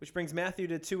week, which brings Matthew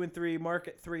to 2-3, Mark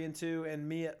at 3-2, and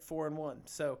me at 4-1.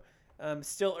 So,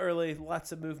 still early.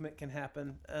 Lots of movement can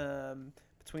happen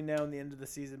between now and the end of the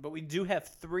season. But we do have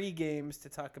 3 games to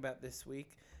talk about this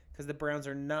week because the Browns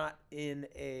are not in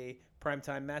a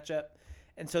primetime matchup.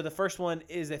 And so the first one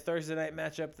is a Thursday night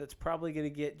matchup that's probably going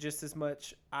to get just as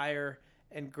much ire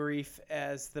and grief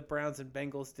as the Browns and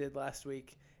Bengals did last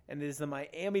week. And it is the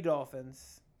Miami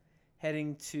Dolphins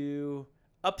heading to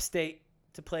upstate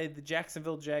to play the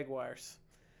Jacksonville Jaguars.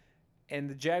 And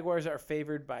the Jaguars are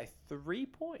favored by 3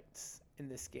 points in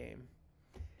this game.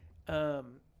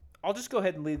 I'll just go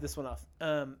ahead and lead this one off.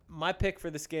 My pick for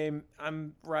this game,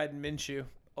 I'm riding Minshew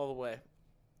all the way.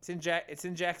 It's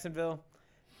in Jacksonville.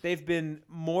 They've been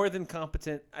more than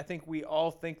competent. I think we all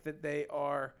think that they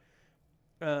are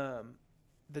the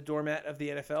doormat of the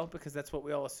NFL because that's what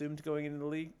we all assumed going into the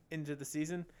league, into the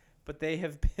season. But they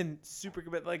have been super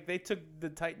good. Like, they took the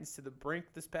Titans to the brink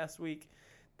this past week.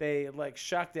 They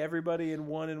shocked everybody and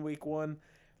won in week 1.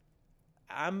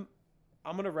 I'm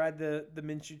gonna ride the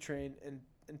Minshew train and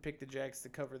pick the Jags to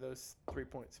cover those 3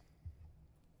 points.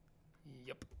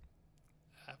 Yep.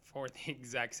 For the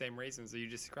exact same reasons that you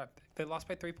just described. They lost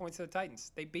by 3 points to the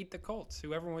Titans. They beat the Colts,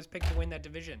 who everyone was picked to win that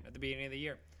division at the beginning of the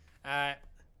year. I've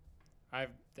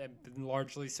been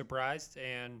largely surprised,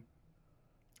 and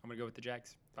I'm gonna go with the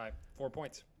Jags by 4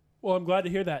 points. Well, I'm glad to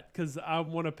hear that because I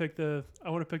want to pick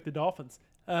the Dolphins.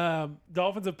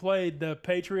 Dolphins have played the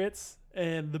Patriots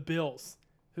and the Bills,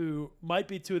 who might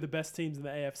be 2 of the best teams in the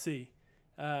AFC.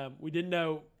 We didn't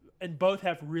know, and both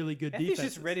have really good He's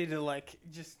defenses. just ready to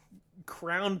just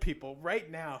crown people right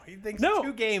now. He thinks No.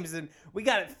 2 games and we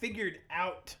got it figured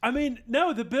out. I mean,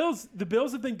 no, the Bills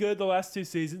have been good the last 2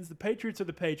 seasons. The Patriots are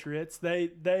the Patriots.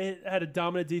 They had a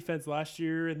dominant defense last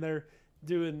year, and they're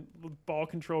doing ball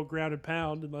control, ground and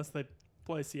pound, unless they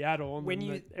play Seattle and When then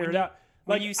you- they air when it you- out.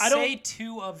 When you I say don't,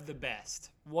 2 of the best,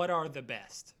 what are the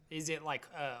best? Is it like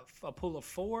a pool of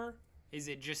 4? Is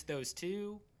it just those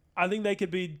 2? I think they could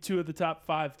be 2 of the top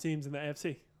 5 teams in the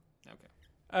AFC.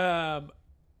 Okay.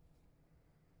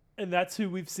 And that's who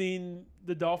we've seen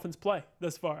the Dolphins play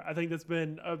thus far. I think that's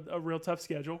been a real tough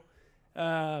schedule.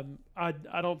 I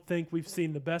don't think we've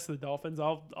seen the best of the Dolphins.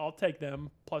 I'll take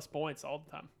them plus points all the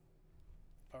time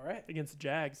All right. against the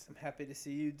Jags I'm happy to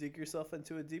see you dig yourself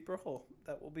into a deeper hole.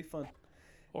 That will be fun.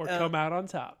 or come out on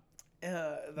top.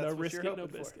 That's No what risk you're it, no hoping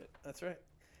for. biscuit. That's right.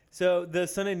 So the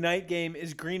Sunday night game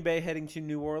is Green Bay heading to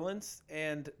New Orleans,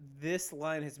 and this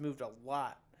line has moved a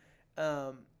lot.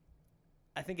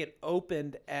 I think it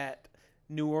opened at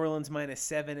New Orleans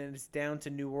 -7 and it's down to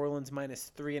New Orleans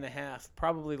 -3.5,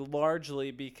 probably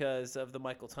largely because of the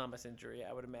Michael Thomas injury,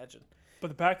 I would imagine. But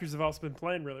the Packers have also been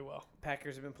playing really well.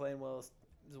 Packers have been playing well as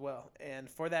well, and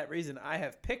for that reason, I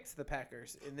have picked the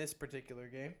Packers in this particular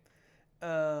game.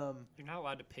 You're not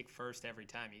allowed to pick first every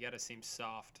time. You got to seem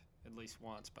soft at least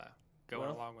once by going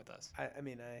Well, along with us. I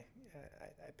mean, I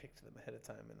picked them ahead of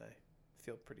time, and I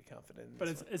feel pretty confident. In But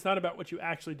this it's not about what you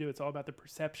actually do. It's all about the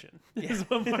perception. Yeah. Is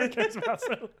what Mark cares about. So,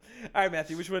 one. All right,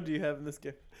 Matthew, which one do you have in this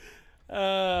game?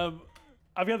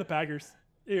 I've got the Packers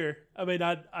here. I mean,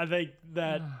 I think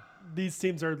that these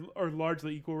teams are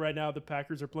largely equal right now. The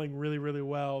Packers are playing really, really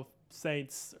well.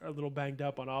 Saints are a little banged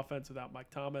up on offense without Mike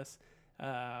Thomas.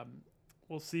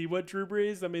 We'll see what Drew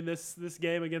Brees. I mean, this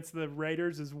game against the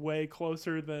Raiders is way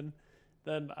closer than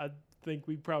I think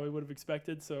we probably would have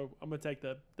expected. So I'm going to take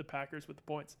the Packers with the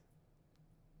points.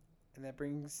 And that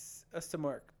brings us to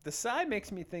Mark. The side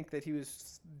makes me think that he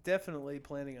was definitely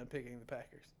planning on picking the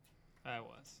Packers. I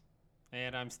was.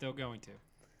 And I'm still going to.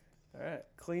 All right.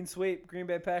 Clean sweep, Green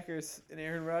Bay Packers, and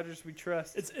Aaron Rodgers we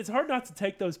trust. It's hard not to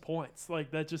take those points.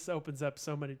 Like, that just opens up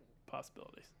so many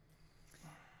possibilities.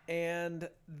 And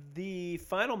the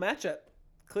final matchup,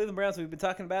 Cleveland Browns, we've been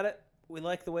talking about it. We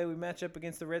like the way we match up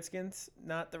against the Redskins,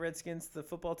 not the Redskins, the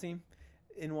football team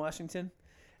in Washington.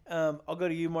 I'll go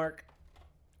to you, Mark.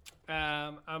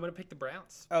 I'm going to pick the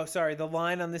Browns. Oh, sorry. The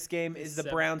line on this game is the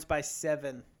 7. Browns by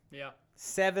 7. Yeah.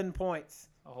 7 points.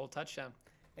 A whole touchdown.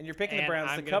 And you're picking And the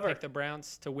Browns I'm to gonna cover. pick the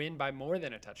Browns to win by more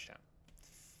than a touchdown.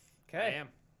 I Okay. am.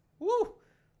 Woo.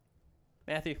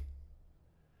 Matthew.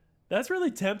 That's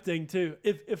really tempting, too.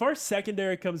 If our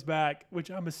secondary comes back, which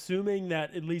I'm assuming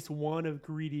that at least one of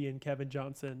Greedy and Kevin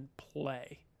Johnson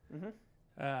play,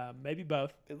 maybe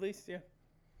both, At least, yeah.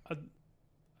 I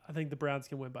think the Browns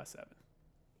can win by 7.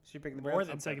 So you're picking the More Browns?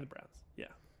 than I'm taking the Browns. Yeah.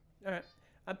 All right.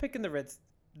 I'm picking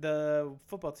the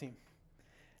football team.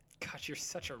 Gosh, you're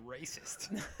such a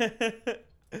racist.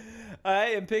 I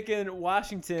am picking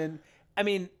Washington. I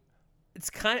mean,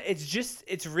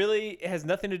 it has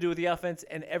nothing to do with the offense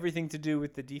and everything to do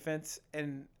with the defense.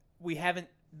 And we haven't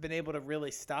been able to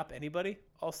really stop anybody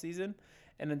all season.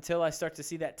 And until I start to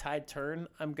see that tide turn,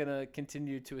 I'm going to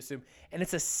continue to assume. And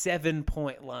it's a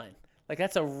 7-point line. Like,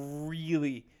 that's a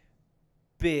really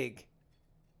big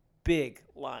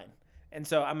line. And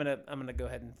so I'm gonna go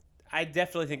ahead and I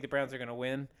definitely think the Browns are gonna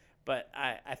win, but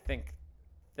I think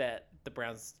that the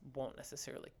Browns won't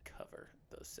necessarily cover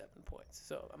those 7 points.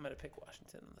 So I'm gonna pick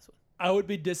Washington on this one. I would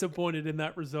be disappointed in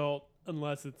that result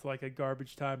unless it's like a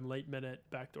garbage time, late minute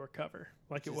backdoor cover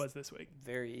like it was this week.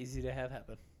 Very easy to have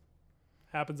happen.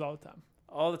 Happens all the time.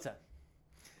 All the time.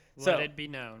 Let it be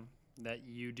known that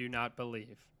you do not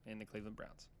believe in the Cleveland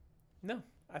Browns. No,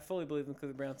 I fully believe in the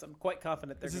Cleveland Browns. I'm quite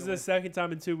confident they're This going is to win. the second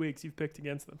time in 2 weeks you've picked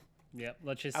against them. Yep.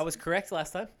 Let's just. I was correct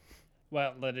last time.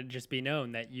 Well, let it just be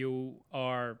known that you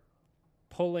are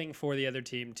pulling for the other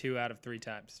team 2 out of 3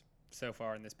 times so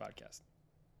far in this podcast.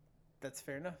 That's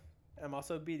fair enough. I'm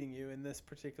also beating you in this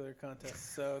particular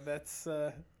contest, so that's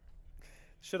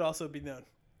should also be known.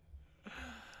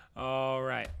 All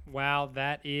right. Well,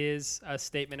 that is a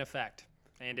statement of fact,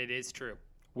 and it is true.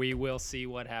 We will see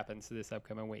what happens this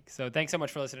upcoming week. So thanks so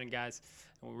much for listening, guys.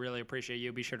 We really appreciate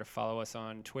you. Be sure to follow us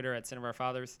on Twitter at Sin of Our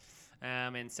Fathers,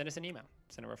 and send us an email,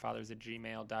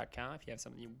 sinofourfathers@gmail.com. If you have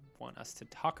something you want us to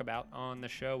talk about on the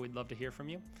show, we'd love to hear from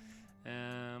you.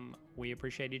 We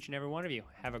appreciate each and every one of you.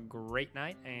 Have a great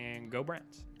night, and go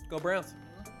Browns. Go Browns.